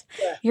 Yes,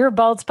 your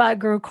bald spot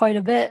grew quite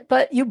a bit,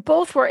 but you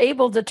both were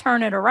able to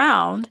turn it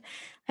around.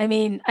 I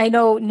mean, I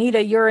know,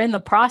 Nita, you're in the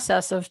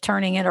process of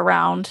turning it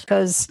around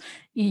because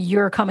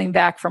you're coming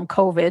back from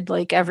COVID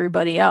like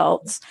everybody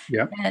else.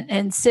 Yeah.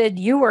 And Sid,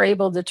 you were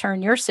able to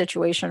turn your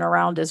situation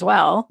around as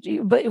well.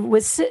 But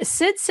with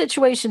Sid's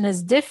situation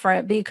is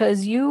different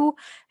because you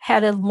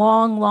had a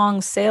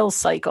long sales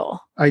cycle.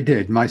 I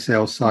did. My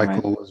sales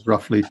cycle was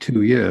roughly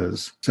 2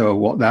 years. So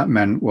what that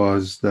meant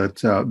was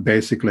that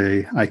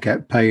basically I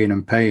kept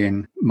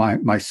paying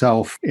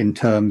myself in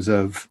terms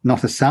of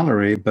not a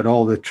salary, but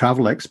all the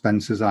travel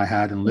expenses I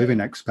had and living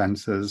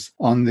expenses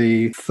on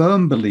the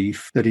firm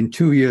belief that in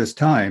 2 years'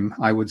 time,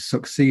 I would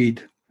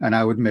succeed and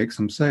I would make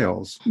some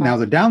sales. Now,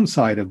 the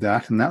downside of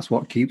that, and that's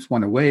what keeps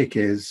one awake,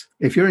 is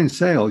if you're in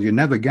sales, you're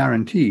never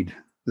guaranteed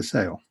the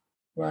sale.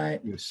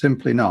 Right. You're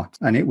simply not.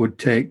 And it would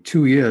take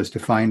 2 years to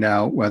find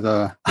out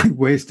whether I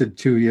wasted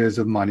 2 years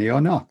of money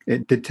or not.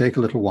 It did take a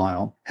little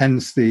while.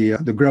 Hence the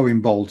growing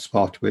bald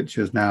spot, which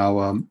has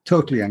now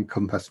totally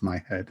encompassed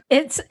my head.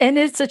 It's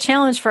a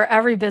challenge for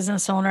every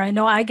business owner. I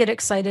know I get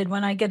excited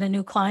when I get a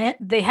new client.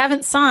 They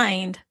haven't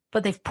signed,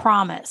 but they've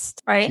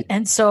promised, right?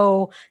 And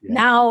so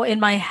now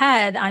in my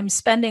head, I'm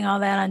spending all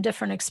that on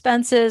different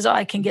expenses.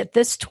 I can get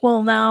this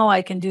tool now.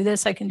 I can do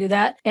this. I can do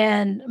that.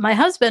 And my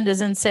husband is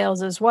in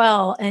sales as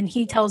well. And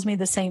he tells me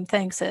the same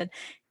thing, Sid.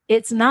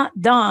 It's not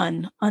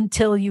done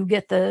until you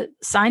get the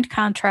signed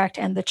contract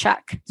and the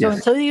check. So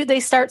until they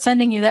start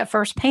sending you that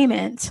first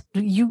payment,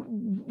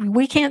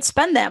 we can't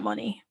spend that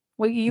money.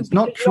 It's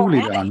not truly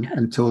done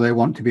until they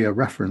want to be a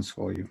reference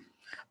for you.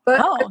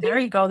 But there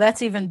you go.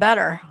 That's even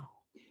better.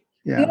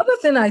 Yeah. The other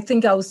thing I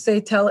think I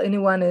would tell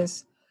anyone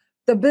is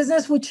the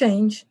business will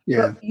change,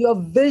 but your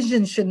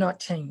vision should not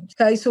change.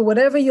 Okay. So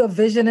whatever your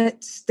vision is,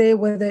 stay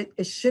with it.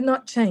 It should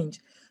not change.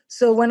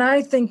 So when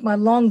I think my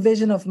long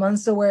vision of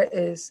Mansaware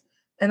is,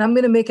 and I'm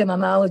going to make an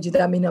analogy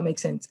that may not make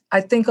sense.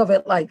 I think of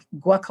it like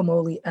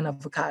guacamole and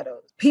avocados.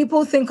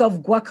 People think of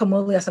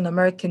guacamole as an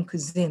American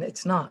cuisine.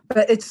 It's not,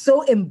 but it's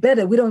so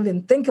embedded. We don't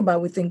even think about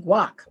it. We think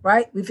guac,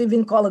 right? We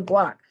even call it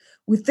guac.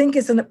 We think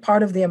it's a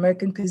part of the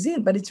American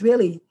cuisine, but it's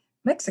really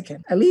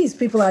Mexican. At least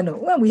people I know.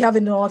 Well, we have it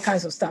in all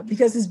kinds of stuff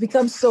because it's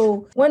become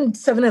so, when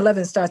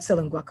 7-Eleven starts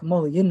selling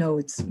guacamole,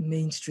 it's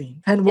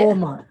mainstream, and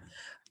Walmart.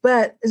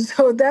 But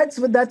so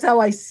that's how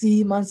I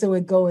see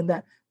Mansaware going,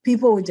 that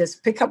people would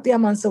just pick up their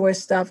Mansaware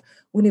stuff,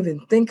 wouldn't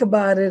even think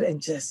about it,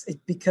 and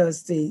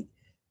because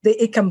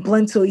it can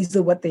blend so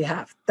easily what they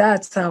have.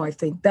 That's how I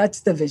think.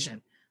 That's the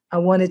vision. I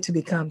want it to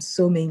become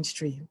so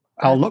mainstream.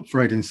 I'll look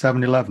for it in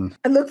 7-Eleven.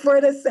 And look for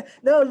it at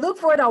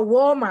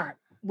Walmart.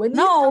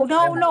 No,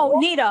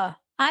 Nita.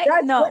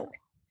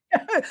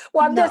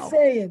 Well, I'm just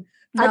saying.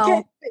 No. I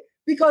can't,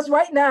 because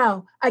right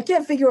now I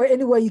can't figure out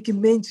any way you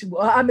can mainstream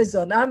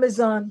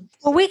Amazon.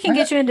 Well, we can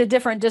get you into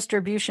different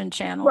distribution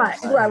channels.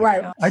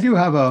 Right. I do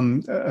have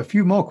a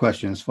few more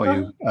questions for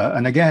you.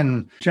 And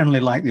again, generally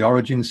like the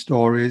origin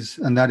stories.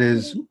 And that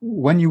is,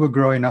 when you were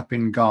growing up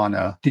in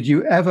Ghana, did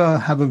you ever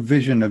have a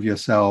vision of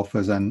yourself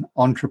as an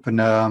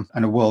entrepreneur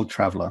and a world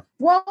traveler?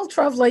 World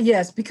traveler,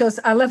 yes, because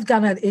I left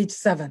Ghana at age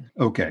 7.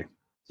 Okay.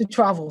 To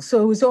travel.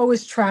 So it was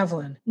always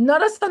traveling.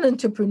 Not as an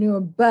entrepreneur,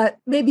 but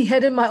maybe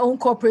heading my own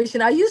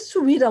corporation. I used to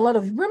read a lot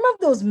of, remember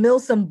those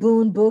Mills and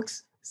Boone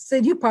books?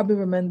 Sid, you probably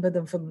remember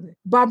them from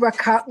Barbara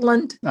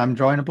Cartland. I'm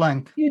drawing a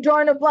blank. You're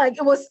drawing a blank.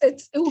 It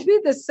would be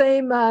the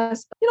same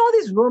as, all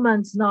these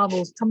romance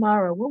novels.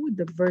 Tamara, what would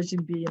the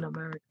version be in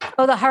America?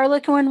 Oh, the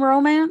Harlequin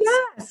romance?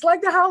 Yes,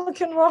 like the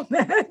Harlequin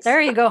romance.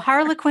 There you go.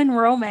 Harlequin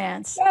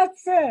romance.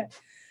 That's it.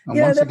 And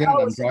once again,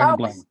 I'm drawing a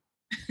blank.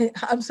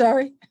 I'm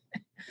sorry.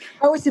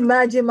 I always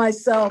imagine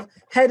myself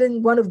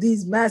heading one of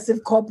these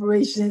massive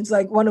corporations,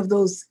 like one of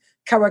those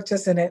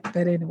characters in it.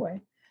 But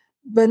anyway,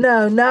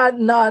 no,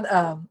 not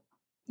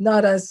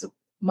as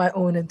my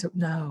own.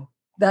 No,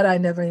 that I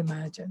never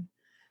imagined.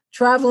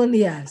 Traveling,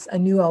 yes, I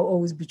knew I'll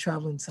always be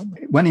traveling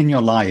somewhere. When in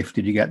your life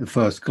did you get the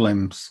first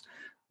glimpse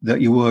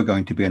that you were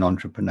going to be an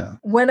entrepreneur?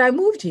 When I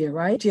moved here,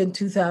 right, in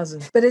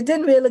 2000. But it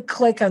didn't really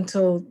click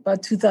until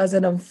about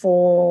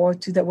 2004,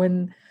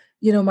 when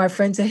my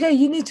friend said, hey,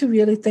 you need to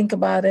really think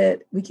about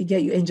it. We could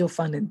get you angel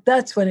funding.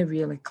 That's when it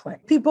really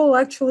clicked. People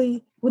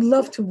actually would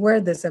love to wear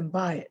this and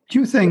buy it. Do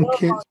you think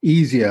it's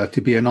easier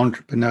to be an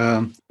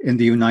entrepreneur in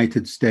the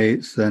United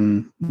States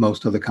than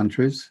most other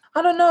countries?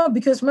 I don't know,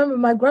 because remember,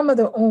 my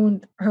grandmother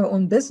owned her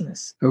own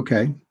business.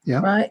 Okay, yeah.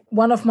 Right?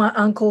 One of my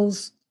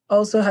uncles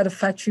also had a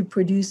factory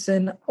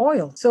producing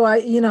oil. So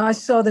I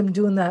saw them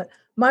doing that.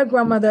 My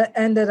grandmother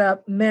ended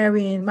up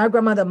marrying my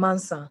grandmother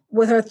Mansa.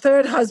 With her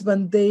third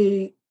husband,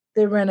 they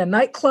ran a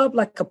nightclub,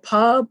 like a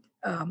pub,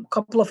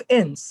 couple of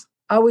inns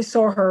I always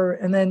saw her,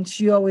 and then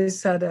she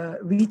always had a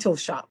retail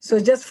shop. So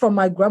just from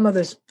my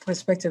grandmother's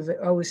perspective,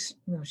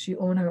 she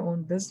owned her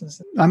own business.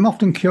 I'm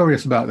often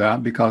curious about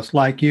that because,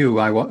 like you,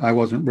 I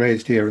wasn't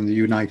raised here in the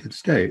United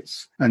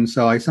States. And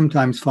so I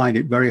sometimes find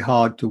it very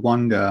hard to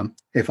wonder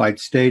if I'd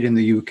stayed in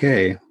the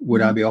UK,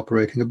 would I be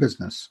operating a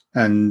business?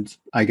 And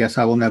I guess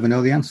I will never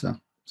know the answer.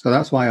 So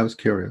that's why I was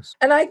curious.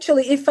 And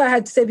actually, if I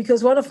had to say,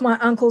 because one of my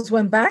uncles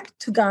went back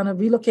to Ghana,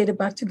 relocated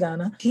back to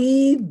Ghana,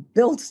 he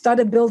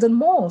started building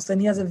malls, and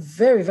he has a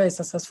very, very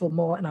successful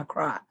mall in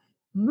Accra,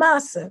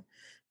 massive.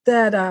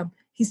 That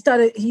he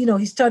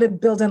started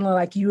building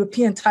like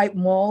European type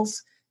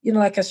malls,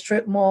 like a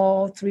strip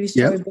mall,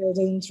 3-story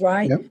buildings,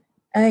 right? Yep.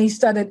 And he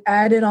started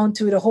adding on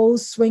to it. The whole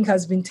swing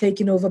has been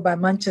taken over by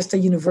Manchester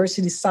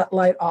University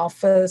satellite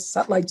office,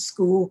 satellite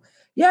school.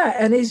 Yeah,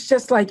 and it's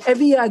just like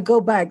every year I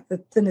go back, the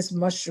thing is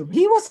mushroom.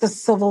 He was a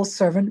civil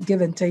servant, give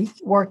and take,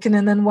 working.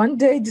 And then one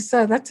day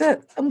decided, that's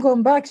it. I'm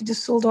going back. He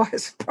just sold all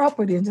his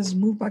property and just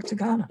moved back to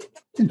Ghana.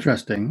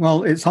 Interesting.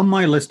 Well, it's on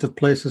my list of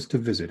places to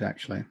visit,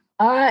 actually.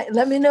 All right.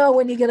 Let me know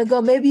when you're going to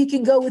go. Maybe you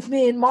can go with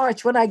me in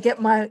March when I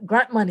get my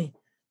grant money.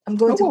 I'm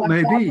going to do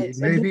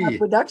my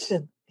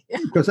production.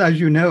 Because as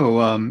you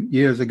know,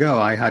 years ago,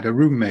 I had a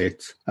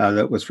roommate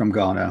that was from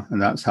Ghana, and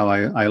that's how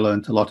I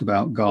learned a lot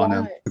about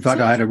Ghana. Right. In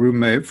fact, I had a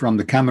roommate from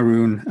the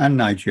Cameroon and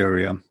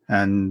Nigeria.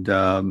 And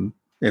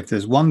if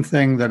there's one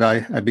thing that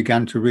I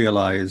began to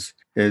realize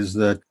is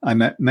that I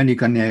met many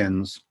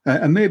Ghanaians,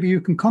 and maybe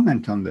you can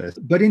comment on this,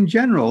 but in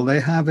general,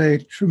 they have a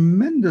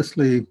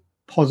tremendously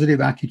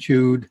positive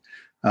attitude,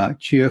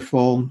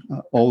 cheerful,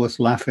 always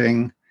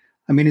laughing.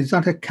 I mean, is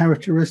that a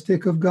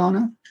characteristic of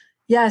Ghana?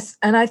 Yes,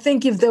 and I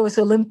think if there was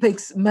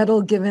Olympics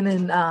medal given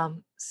in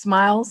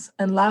smiles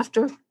and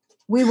laughter,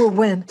 we will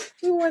win.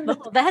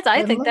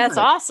 I think that's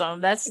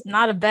awesome. That's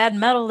not a bad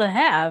medal to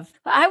have.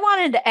 I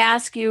wanted to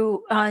ask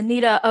you,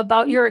 Nita,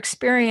 about your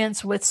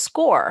experience with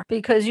SCORE,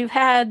 because you've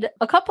had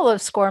a couple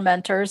of SCORE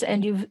mentors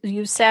and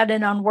you've sat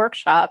in on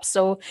workshops.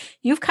 So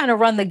you've kind of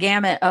run the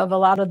gamut of a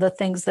lot of the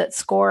things that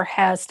SCORE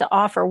has to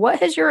offer.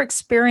 What has your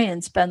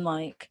experience been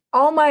like?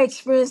 All my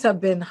experience have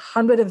been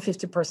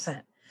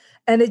 150%.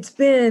 And it's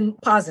been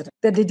positive.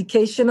 The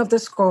dedication of the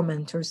SCORE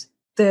mentors,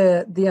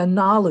 their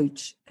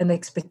knowledge and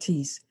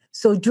expertise.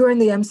 So during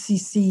the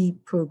MCC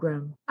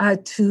program, I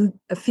had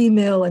a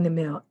female and a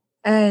male,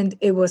 and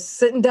it was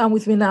sitting down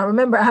with me. Now,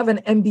 remember, I have an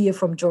MBA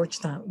from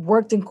Georgetown,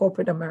 worked in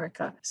corporate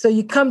America. So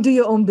you come do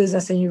your own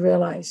business and you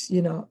realize,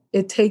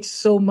 it takes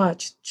so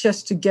much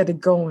just to get it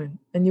going.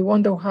 And you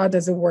wonder, how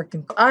does it work?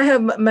 I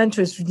have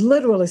mentors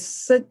literally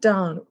sit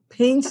down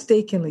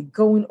painstakingly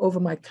going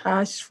over my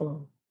cash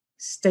flow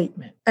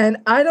statement. And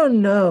I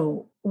don't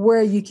know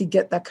where you could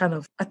get that kind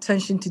of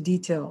attention to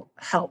detail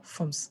help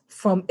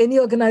from any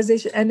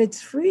organization. And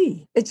it's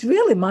free. It's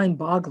really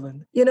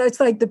mind-boggling. It's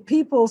like the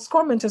people,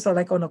 SCORE mentors are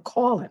like on a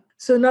call-in.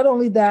 So not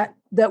only that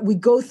we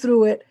go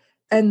through it,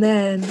 and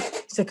then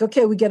it's like,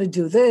 okay, we got to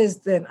do this.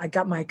 Then I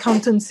got my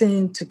accountants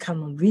in to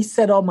come and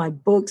reset all my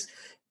books.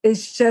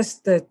 It's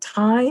just the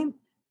time,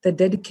 the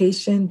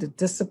dedication, the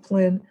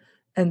discipline,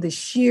 and the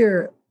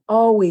sheer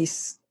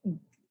always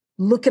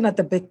looking at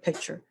the big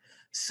picture.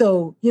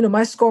 So,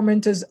 my SCORE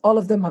mentors, all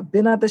of them have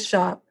been at the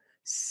shop,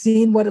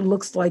 seen what it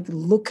looks like,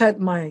 look at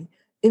my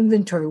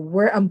inventory,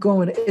 where I'm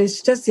going.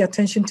 It's just the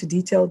attention to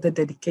detail, the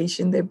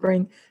dedication they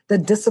bring, the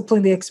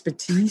discipline, the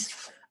expertise.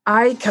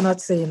 I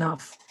cannot say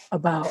enough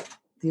about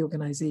the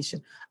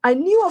organization. I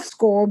knew of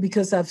SCORE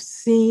because I've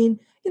seen,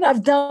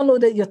 I've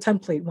downloaded your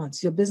template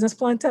once, your business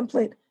plan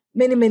template,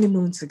 many, many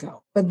moons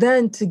ago. But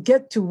then to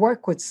get to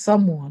work with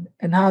someone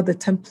and how the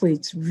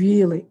templates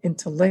really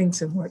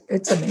interlinks and work,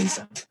 it's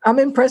amazing. I'm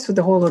impressed with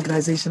the whole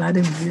organization. I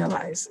didn't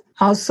realize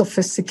how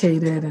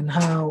sophisticated and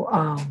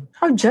how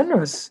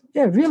generous.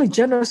 Yeah, really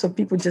generous of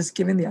people just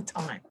giving their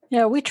time.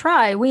 Yeah, we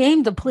try. We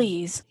aim to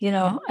please,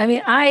 I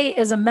mean, I,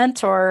 as a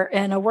mentor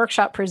and a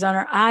workshop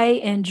presenter, I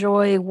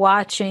enjoy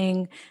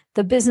watching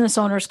the business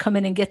owners come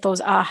in and get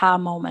those aha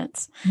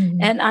moments.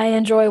 Mm-hmm. And I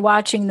enjoy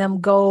watching them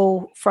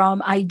go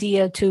from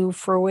idea to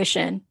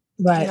fruition,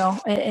 right?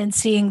 And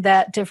seeing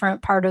that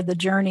different part of the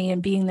journey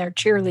and being their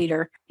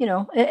cheerleader,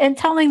 and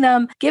telling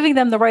them, giving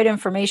them the right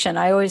information.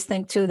 I always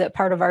think too, that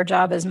part of our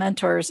job as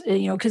mentors,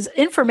 because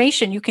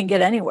information you can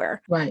get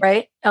anywhere,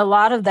 right? A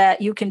lot of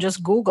that you can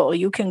just Google.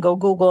 You can go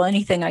Google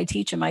anything I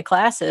teach in my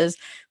classes,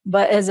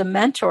 but as a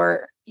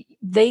mentor,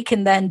 they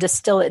can then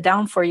distill it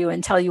down for you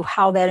and tell you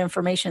how that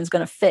information is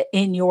going to fit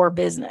in your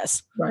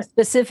business,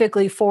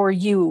 specifically for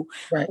you,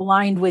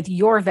 aligned with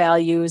your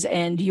values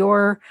and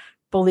your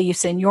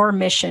beliefs and your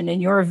mission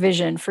and your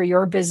vision for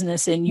your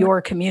business and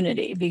your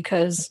community,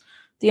 because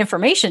the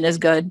information is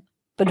good,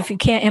 but if you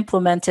can't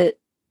implement it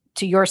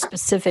to your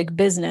specific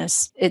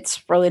business,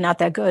 it's really not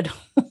that good.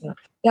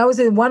 I was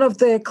in one of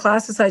the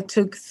classes I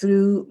took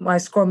through my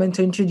SCORE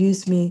mentor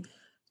introduced me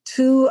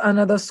to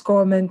another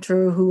SCORE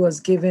mentor who was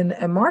given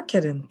a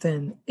marketing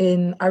thing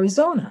in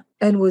Arizona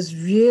and was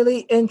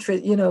really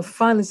interested,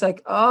 finally it's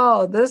like,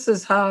 oh, this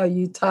is how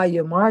you tie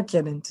your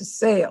marketing to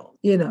sale,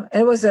 and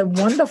it was a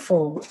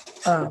wonderful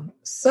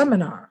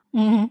seminar.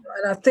 Mm-hmm.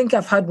 And I think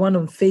I've had one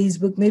on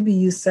Facebook. Maybe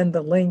you send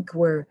the link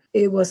where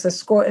it was a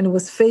score, and it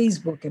was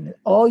Facebook, and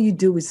all you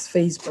do is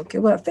Facebook.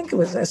 I think it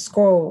was a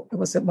score. It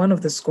was one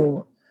of the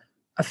score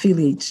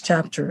affiliates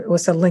chapter. It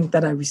was a link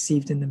that I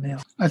received in the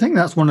mail. I think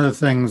that's one of the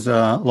things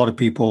a lot of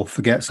people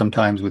forget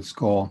sometimes with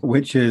SCORE,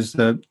 which is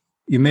that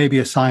you may be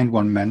assigned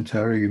one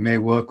mentor, or you may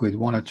work with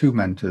one or two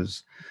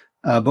mentors.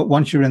 But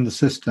once you're in the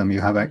system,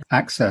 you have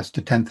access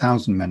to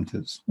 10,000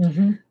 mentors,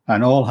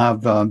 and all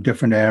have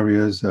different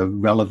areas of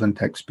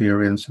relevant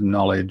experience and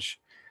knowledge.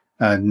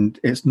 And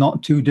it's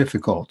not too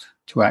difficult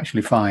to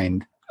actually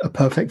find a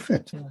perfect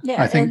fit.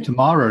 Yeah, I think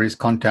Tamara is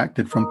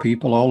contacted from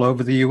people all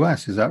over the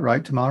US. Is that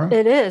right, Tamara?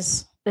 It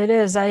is. It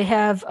is. I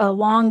have a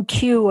long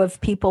queue of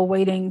people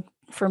waiting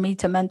for me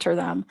to mentor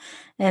them.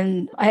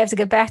 And I have to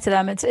get back to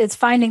them. It's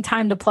finding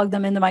time to plug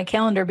them into my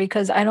calendar,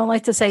 because I don't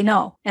like to say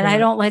no. And I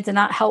don't like to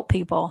not help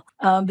people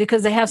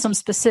because they have some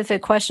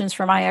specific questions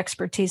for my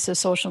expertise of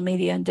social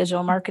media and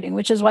digital marketing,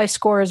 which is why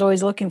SCORE is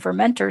always looking for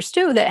mentors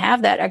too that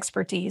have that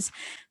expertise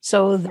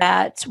so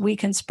that we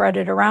can spread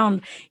it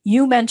around.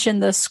 You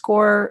mentioned the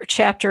SCORE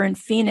chapter in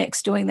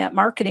Phoenix doing that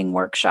marketing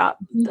workshop,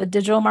 the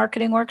digital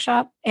marketing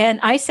workshop. And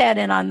I sat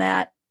in on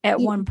that at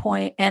one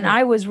point, and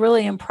I was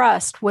really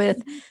impressed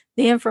with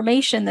the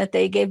information that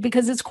they gave,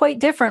 because it's quite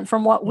different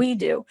from what we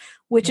do,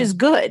 which is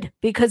good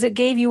because it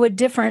gave you a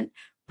different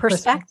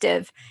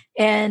perspective.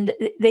 And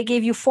they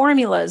gave you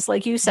formulas,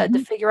 like you said, to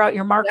figure out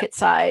your market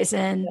size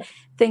and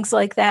things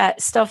like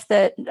that, stuff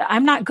that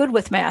I'm not good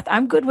with math.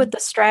 I'm good with the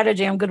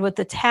strategy. I'm good with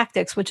the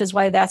tactics, which is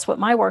why that's what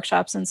my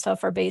workshops and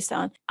stuff are based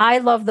on. I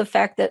love the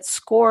fact that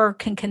SCORE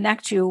can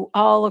connect you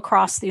all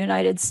across the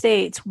United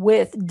States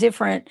with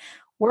different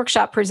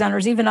workshop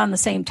presenters, even on the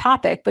same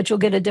topic, but you'll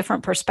get a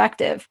different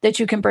perspective that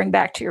you can bring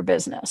back to your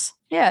business.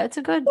 Yeah,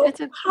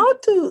 How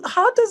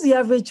does the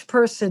average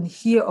person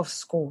hear of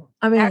SCORE?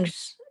 I mean,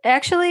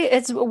 actually,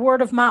 it's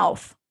word of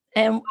mouth.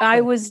 And I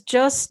was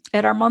just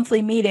at our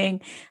monthly meeting,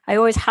 I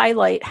always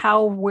highlight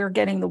how we're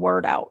getting the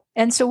word out.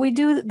 And so we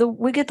get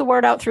the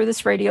word out through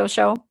this radio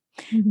show.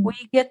 We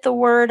get the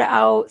word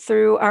out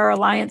through our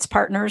alliance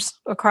partners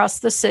across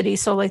the city.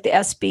 So like the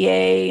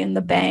SBA and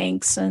the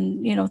banks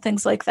and,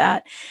 things like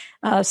that.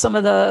 Some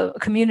of the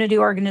community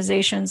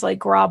organizations like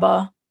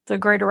GRABA, the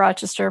Greater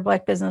Rochester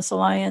Black Business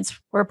Alliance,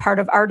 we're part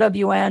of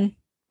RWN,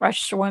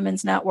 Rochester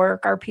Women's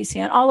Network,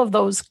 RPCN, all of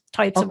those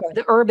types of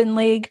the Urban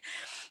League.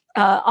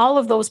 All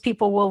of those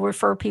people will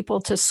refer people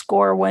to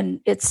SCORE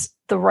when it's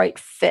the right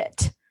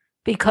fit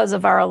because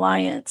of our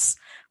alliance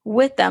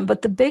with them.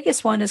 But the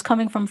biggest one is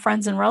coming from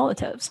friends and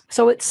relatives.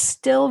 So it's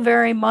still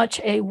very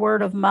much a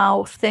word of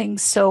mouth thing.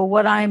 So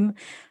what I'm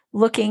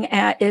looking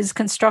at is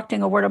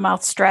constructing a word of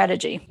mouth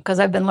strategy,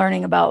 because I've been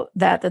learning about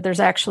that there's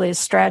actually a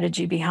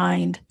strategy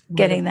behind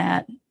getting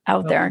that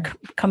out there and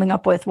coming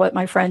up with what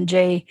my friend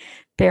Jay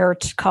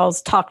Barrett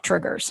calls talk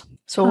triggers.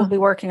 So we'll be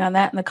working on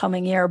that in the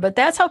coming year. But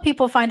that's how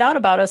people find out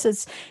about us.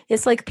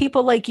 It's like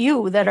people like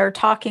you that are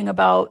talking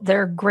about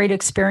their great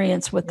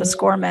experience with the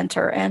SCORE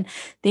mentor and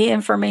the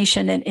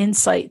information and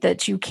insight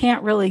that you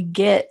can't really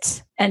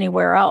get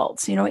anywhere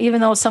else.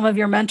 Even though some of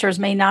your mentors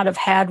may not have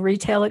had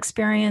retail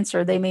experience,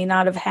 or they may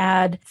not have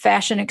had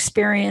fashion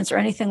experience or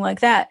anything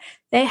like that,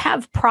 they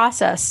have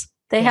process.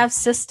 They have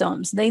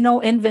systems, they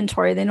know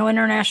inventory, they know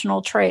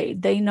international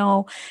trade, they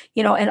know,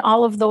 and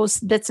all of those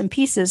bits and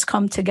pieces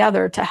come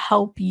together to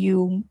help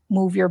you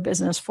move your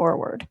business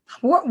forward.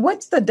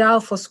 What's the dial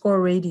for SCORE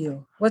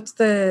Radio?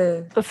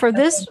 For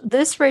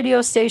this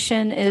radio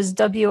station is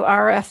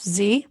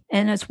WRFZ,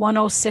 and it's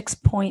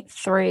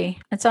 106.3.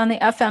 It's on the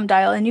FM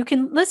dial, and you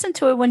can listen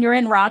to it when you're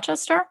in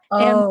Rochester.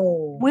 And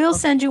we'll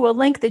send you a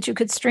link that you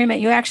could stream it.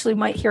 You actually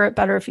might hear it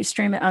better if you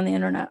stream it on the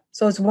internet.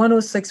 So it's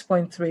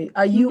 106.3.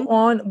 Are you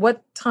on?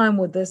 What time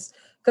would this?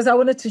 Because I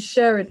wanted to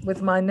share it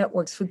with my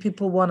networks for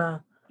people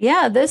wanna.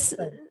 Yeah, this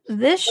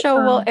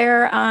show will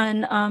air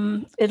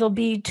on, it'll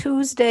be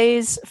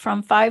Tuesdays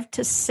from 5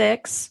 to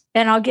 6,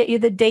 and I'll get you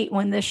the date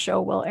when this show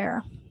will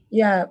air.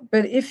 Yeah,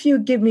 but if you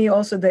give me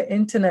also the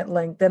internet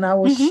link, then I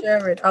will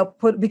share it.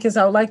 Because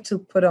I would like to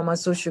put on my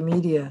social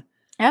media.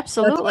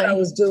 Absolutely. That's what I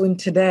was doing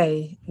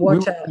today.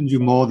 We'll send you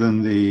more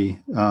than the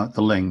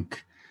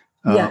link.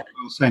 We'll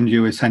send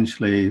you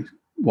essentially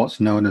what's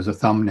known as a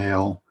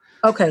thumbnail.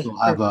 Okay. It'll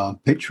have a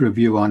picture of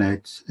you on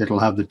it. It'll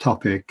have the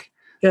topic.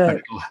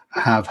 Good. It'll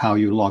have how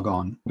you log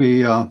on.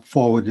 Be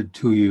forwarded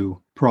to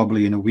you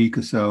probably in a week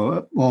or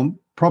so, or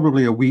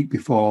probably a week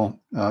before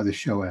the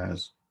show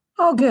airs.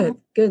 Oh, good.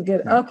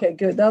 Okay,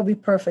 good. That'll be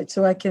perfect.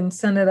 So I can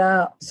send it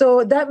out.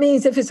 So that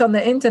means if it's on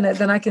the internet,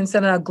 then I can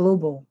send it out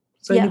global.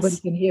 So anybody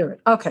can hear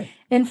it. Okay.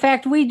 In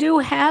fact, we do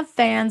have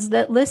fans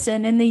that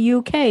listen in the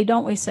UK,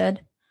 don't we, Sid?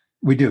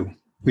 We do.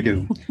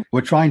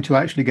 We're trying to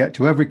actually get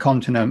to every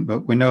continent,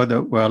 but we know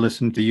that we're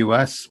listening to the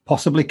US,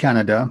 possibly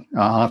Canada.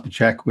 I'll have to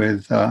check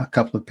with a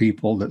couple of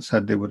people that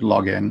said they would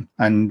log in,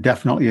 and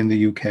definitely in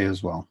the UK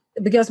as well.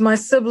 Because my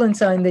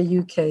siblings are in the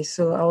UK,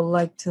 so I would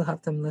like to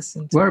have them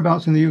listen.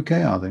 Whereabouts in the UK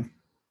are they?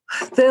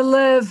 They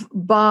live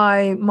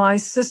by my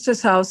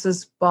sister's house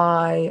is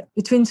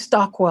between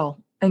Stockwell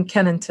and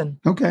Kennington.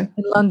 Okay.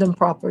 In London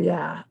proper,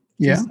 yeah.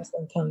 Yeah.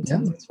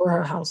 Kennington. That's where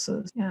her house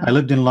is. Yeah. I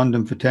lived in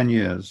London for 10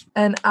 years.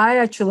 And I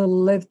actually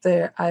lived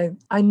there.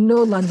 I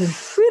know London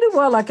pretty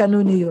well, like I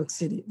know New York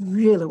City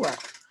really well.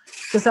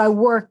 Because I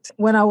worked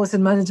when I was a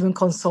management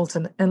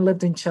consultant and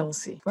lived in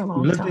Chelsea for a long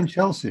time. You lived in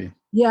Chelsea?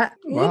 Yeah.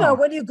 Wow. You know,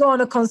 when you go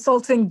on a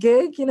consulting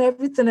gig, you know,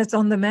 everything is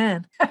on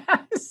demand.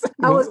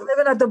 I was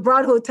living at the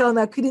Broad Hotel and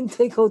I couldn't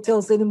take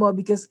hotels anymore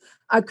because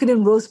I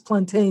couldn't roast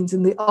plantains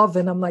in the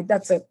oven. I'm like,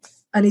 that's it.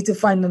 I need to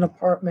find an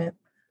apartment.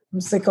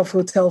 I'm sick of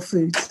hotel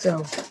food.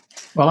 So,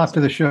 well, after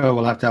the show,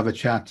 we'll have to have a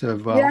chat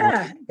of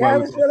where we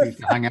really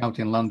hang out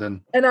in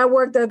London. And I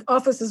worked at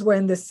offices were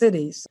in the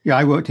cities. Yeah,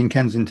 I worked in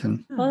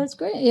Kensington. Well, that's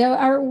great.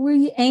 Yeah,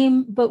 we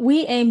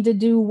aim to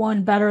do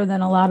one better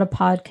than a lot of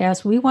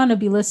podcasts. We want to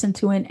be listened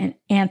to in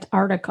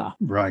Antarctica.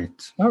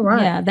 Right. All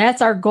right. Yeah,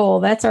 that's our goal.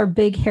 That's our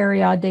big,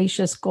 hairy,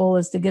 audacious goal,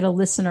 is to get a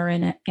listener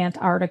in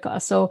Antarctica.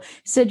 So,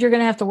 Sid, you're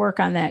going to have to work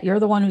on that. You're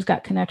the one who's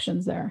got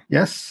connections there.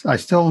 Yes, I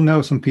still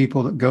know some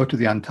people that go to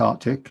the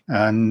Antarctic,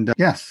 and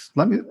yes,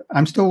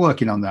 I'm still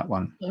working on that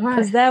one.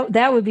 Because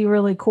that would be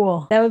really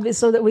cool. That would be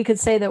so that we could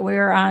say that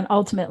we're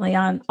ultimately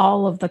on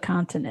all of the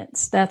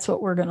continents. That's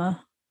what we're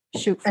gonna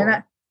shoot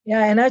for.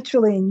 And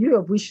actually in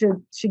Europe, we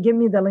should give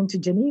me the link to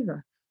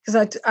Geneva.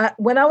 Because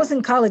when I was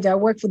in college, I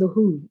worked for the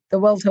WHO, the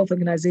World Health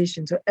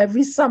Organization. So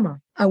every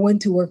summer I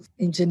went to work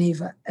in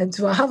Geneva. And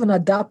so I have an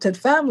adopted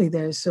family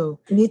there. So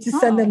you need to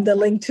send them the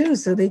link too,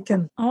 so they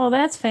can. Oh,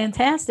 that's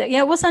fantastic.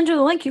 Yeah, we'll send you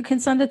the link. You can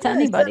send it to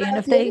anybody. And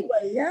if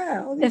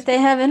they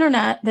have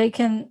internet, they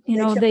can,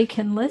 they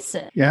can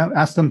listen. Yeah,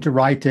 ask them to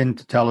write in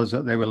to tell us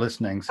that they were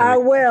listening. So I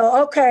will.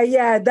 Okay,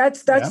 yeah,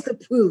 that's the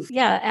proof.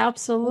 Yeah,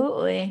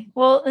 absolutely.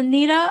 Well,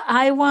 Anita,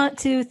 I want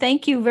to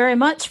thank you very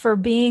much for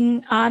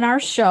being on our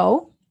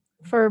show,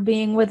 for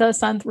being with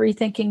us on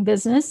Rethinking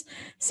Business,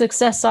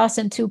 Success Sauce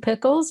and Two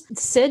Pickles.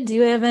 Sid, do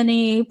you have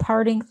any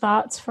parting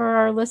thoughts for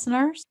our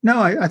listeners?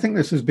 No, I think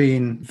this has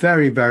been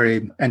very,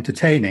 very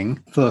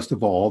entertaining, first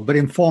of all, but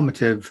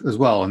informative as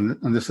well. And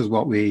this is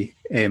what we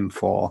aim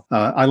for.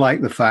 I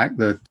like the fact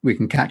that we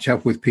can catch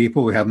up with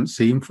people we haven't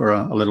seen for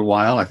a little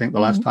while. I think the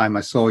last time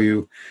I saw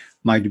you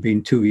might have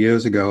been 2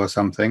 years ago or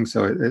something.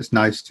 So it's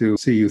nice to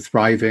see you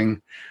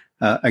thriving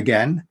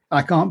again.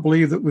 I can't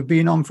believe that we've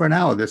been on for an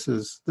hour.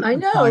 I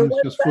know, time's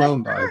just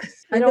flown by.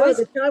 I know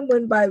the time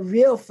went by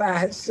real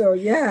fast. So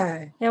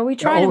yeah. Yeah, we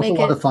try to make it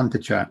a lot of fun to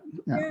chat.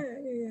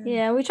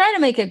 Yeah, we try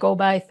to make it go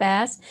by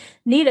fast.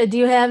 Nita, do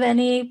you have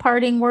any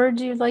parting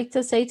words you'd like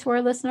to say to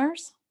our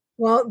listeners?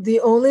 Well,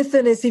 the only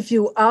thing is, if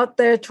you're out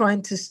there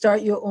trying to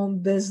start your own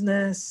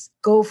business,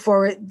 go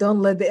for it.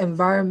 Don't let the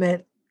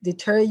environment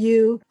deter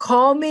you.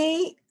 Call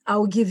me.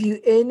 I'll give you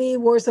any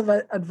words of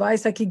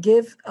advice I could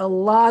give. A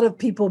lot of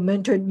people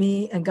mentored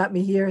me and got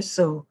me here.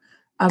 So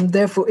I'm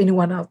there for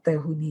anyone out there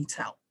who needs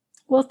help.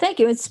 Well, thank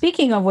you. And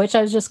speaking of which,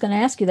 I was just going to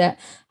ask you that.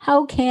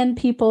 How can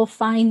people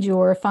find you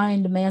or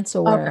find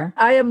Mansaware?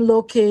 I am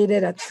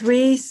located at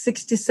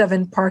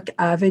 367 Park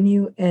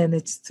Avenue, and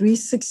it's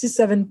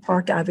 367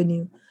 Park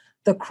Avenue.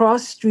 The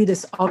cross street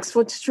is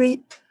Oxford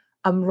Street.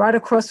 I'm right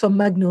across from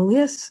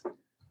Magnolia's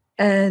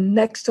and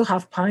next to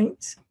Half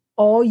Pint.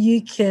 Or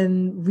you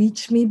can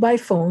reach me by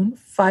phone,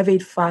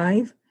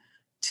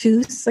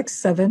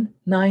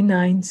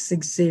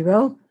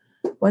 585-267-9960.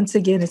 Once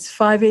again, it's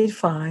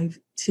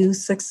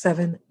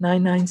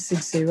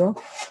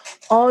 585-267-9960.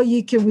 Or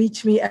you can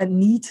reach me at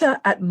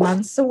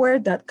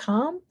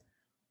nita@mansaware.com,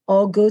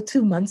 or go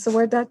to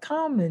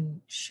mansaware.com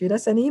and shoot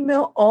us an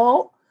email,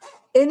 or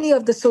any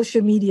of the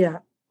social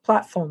media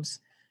platforms.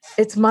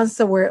 It's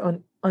Mansaware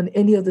on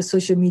any of the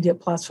social media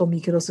platform.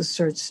 You can also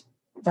search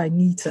by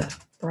Nita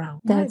Brown.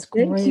 That's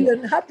great. Thank you,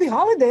 and happy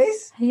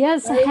holidays.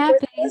 Yes,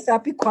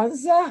 happy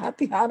Kwanzaa,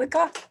 happy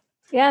Hanukkah.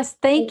 Yes,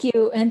 thank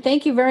you. And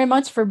thank you very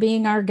much for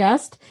being our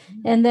guest.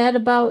 And that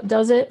about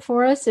does it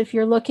for us. If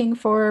you're looking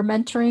for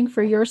mentoring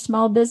for your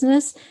small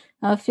business,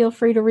 feel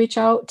free to reach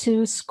out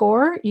to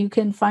SCORE. You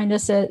can find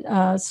us at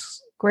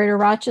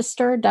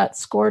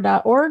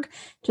greaterrochester.score.org.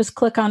 Just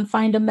click on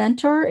Find a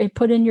Mentor,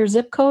 put in your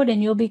zip code,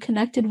 and you'll be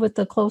connected with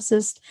the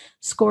closest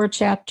SCORE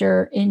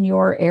chapter in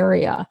your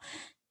area.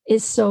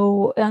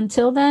 So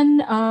until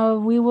then,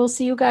 we will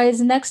see you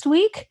guys next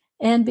week,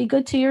 and be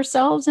good to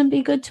yourselves and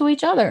be good to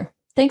each other.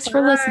 Thanks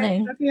for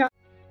listening.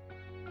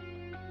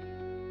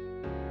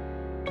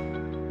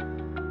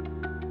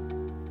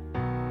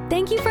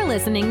 Thank you for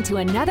listening to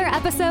another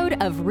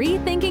episode of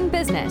Rethinking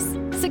Business,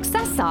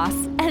 Success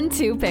Sauce and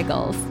Two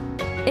Pickles.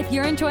 If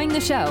you're enjoying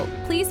the show,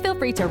 please feel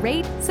free to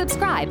rate,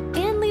 subscribe,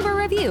 and leave a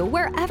review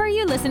wherever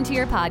you listen to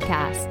your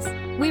podcasts.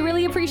 We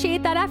really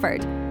appreciate that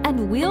effort,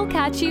 and we'll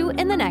catch you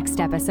in the next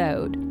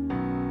episode.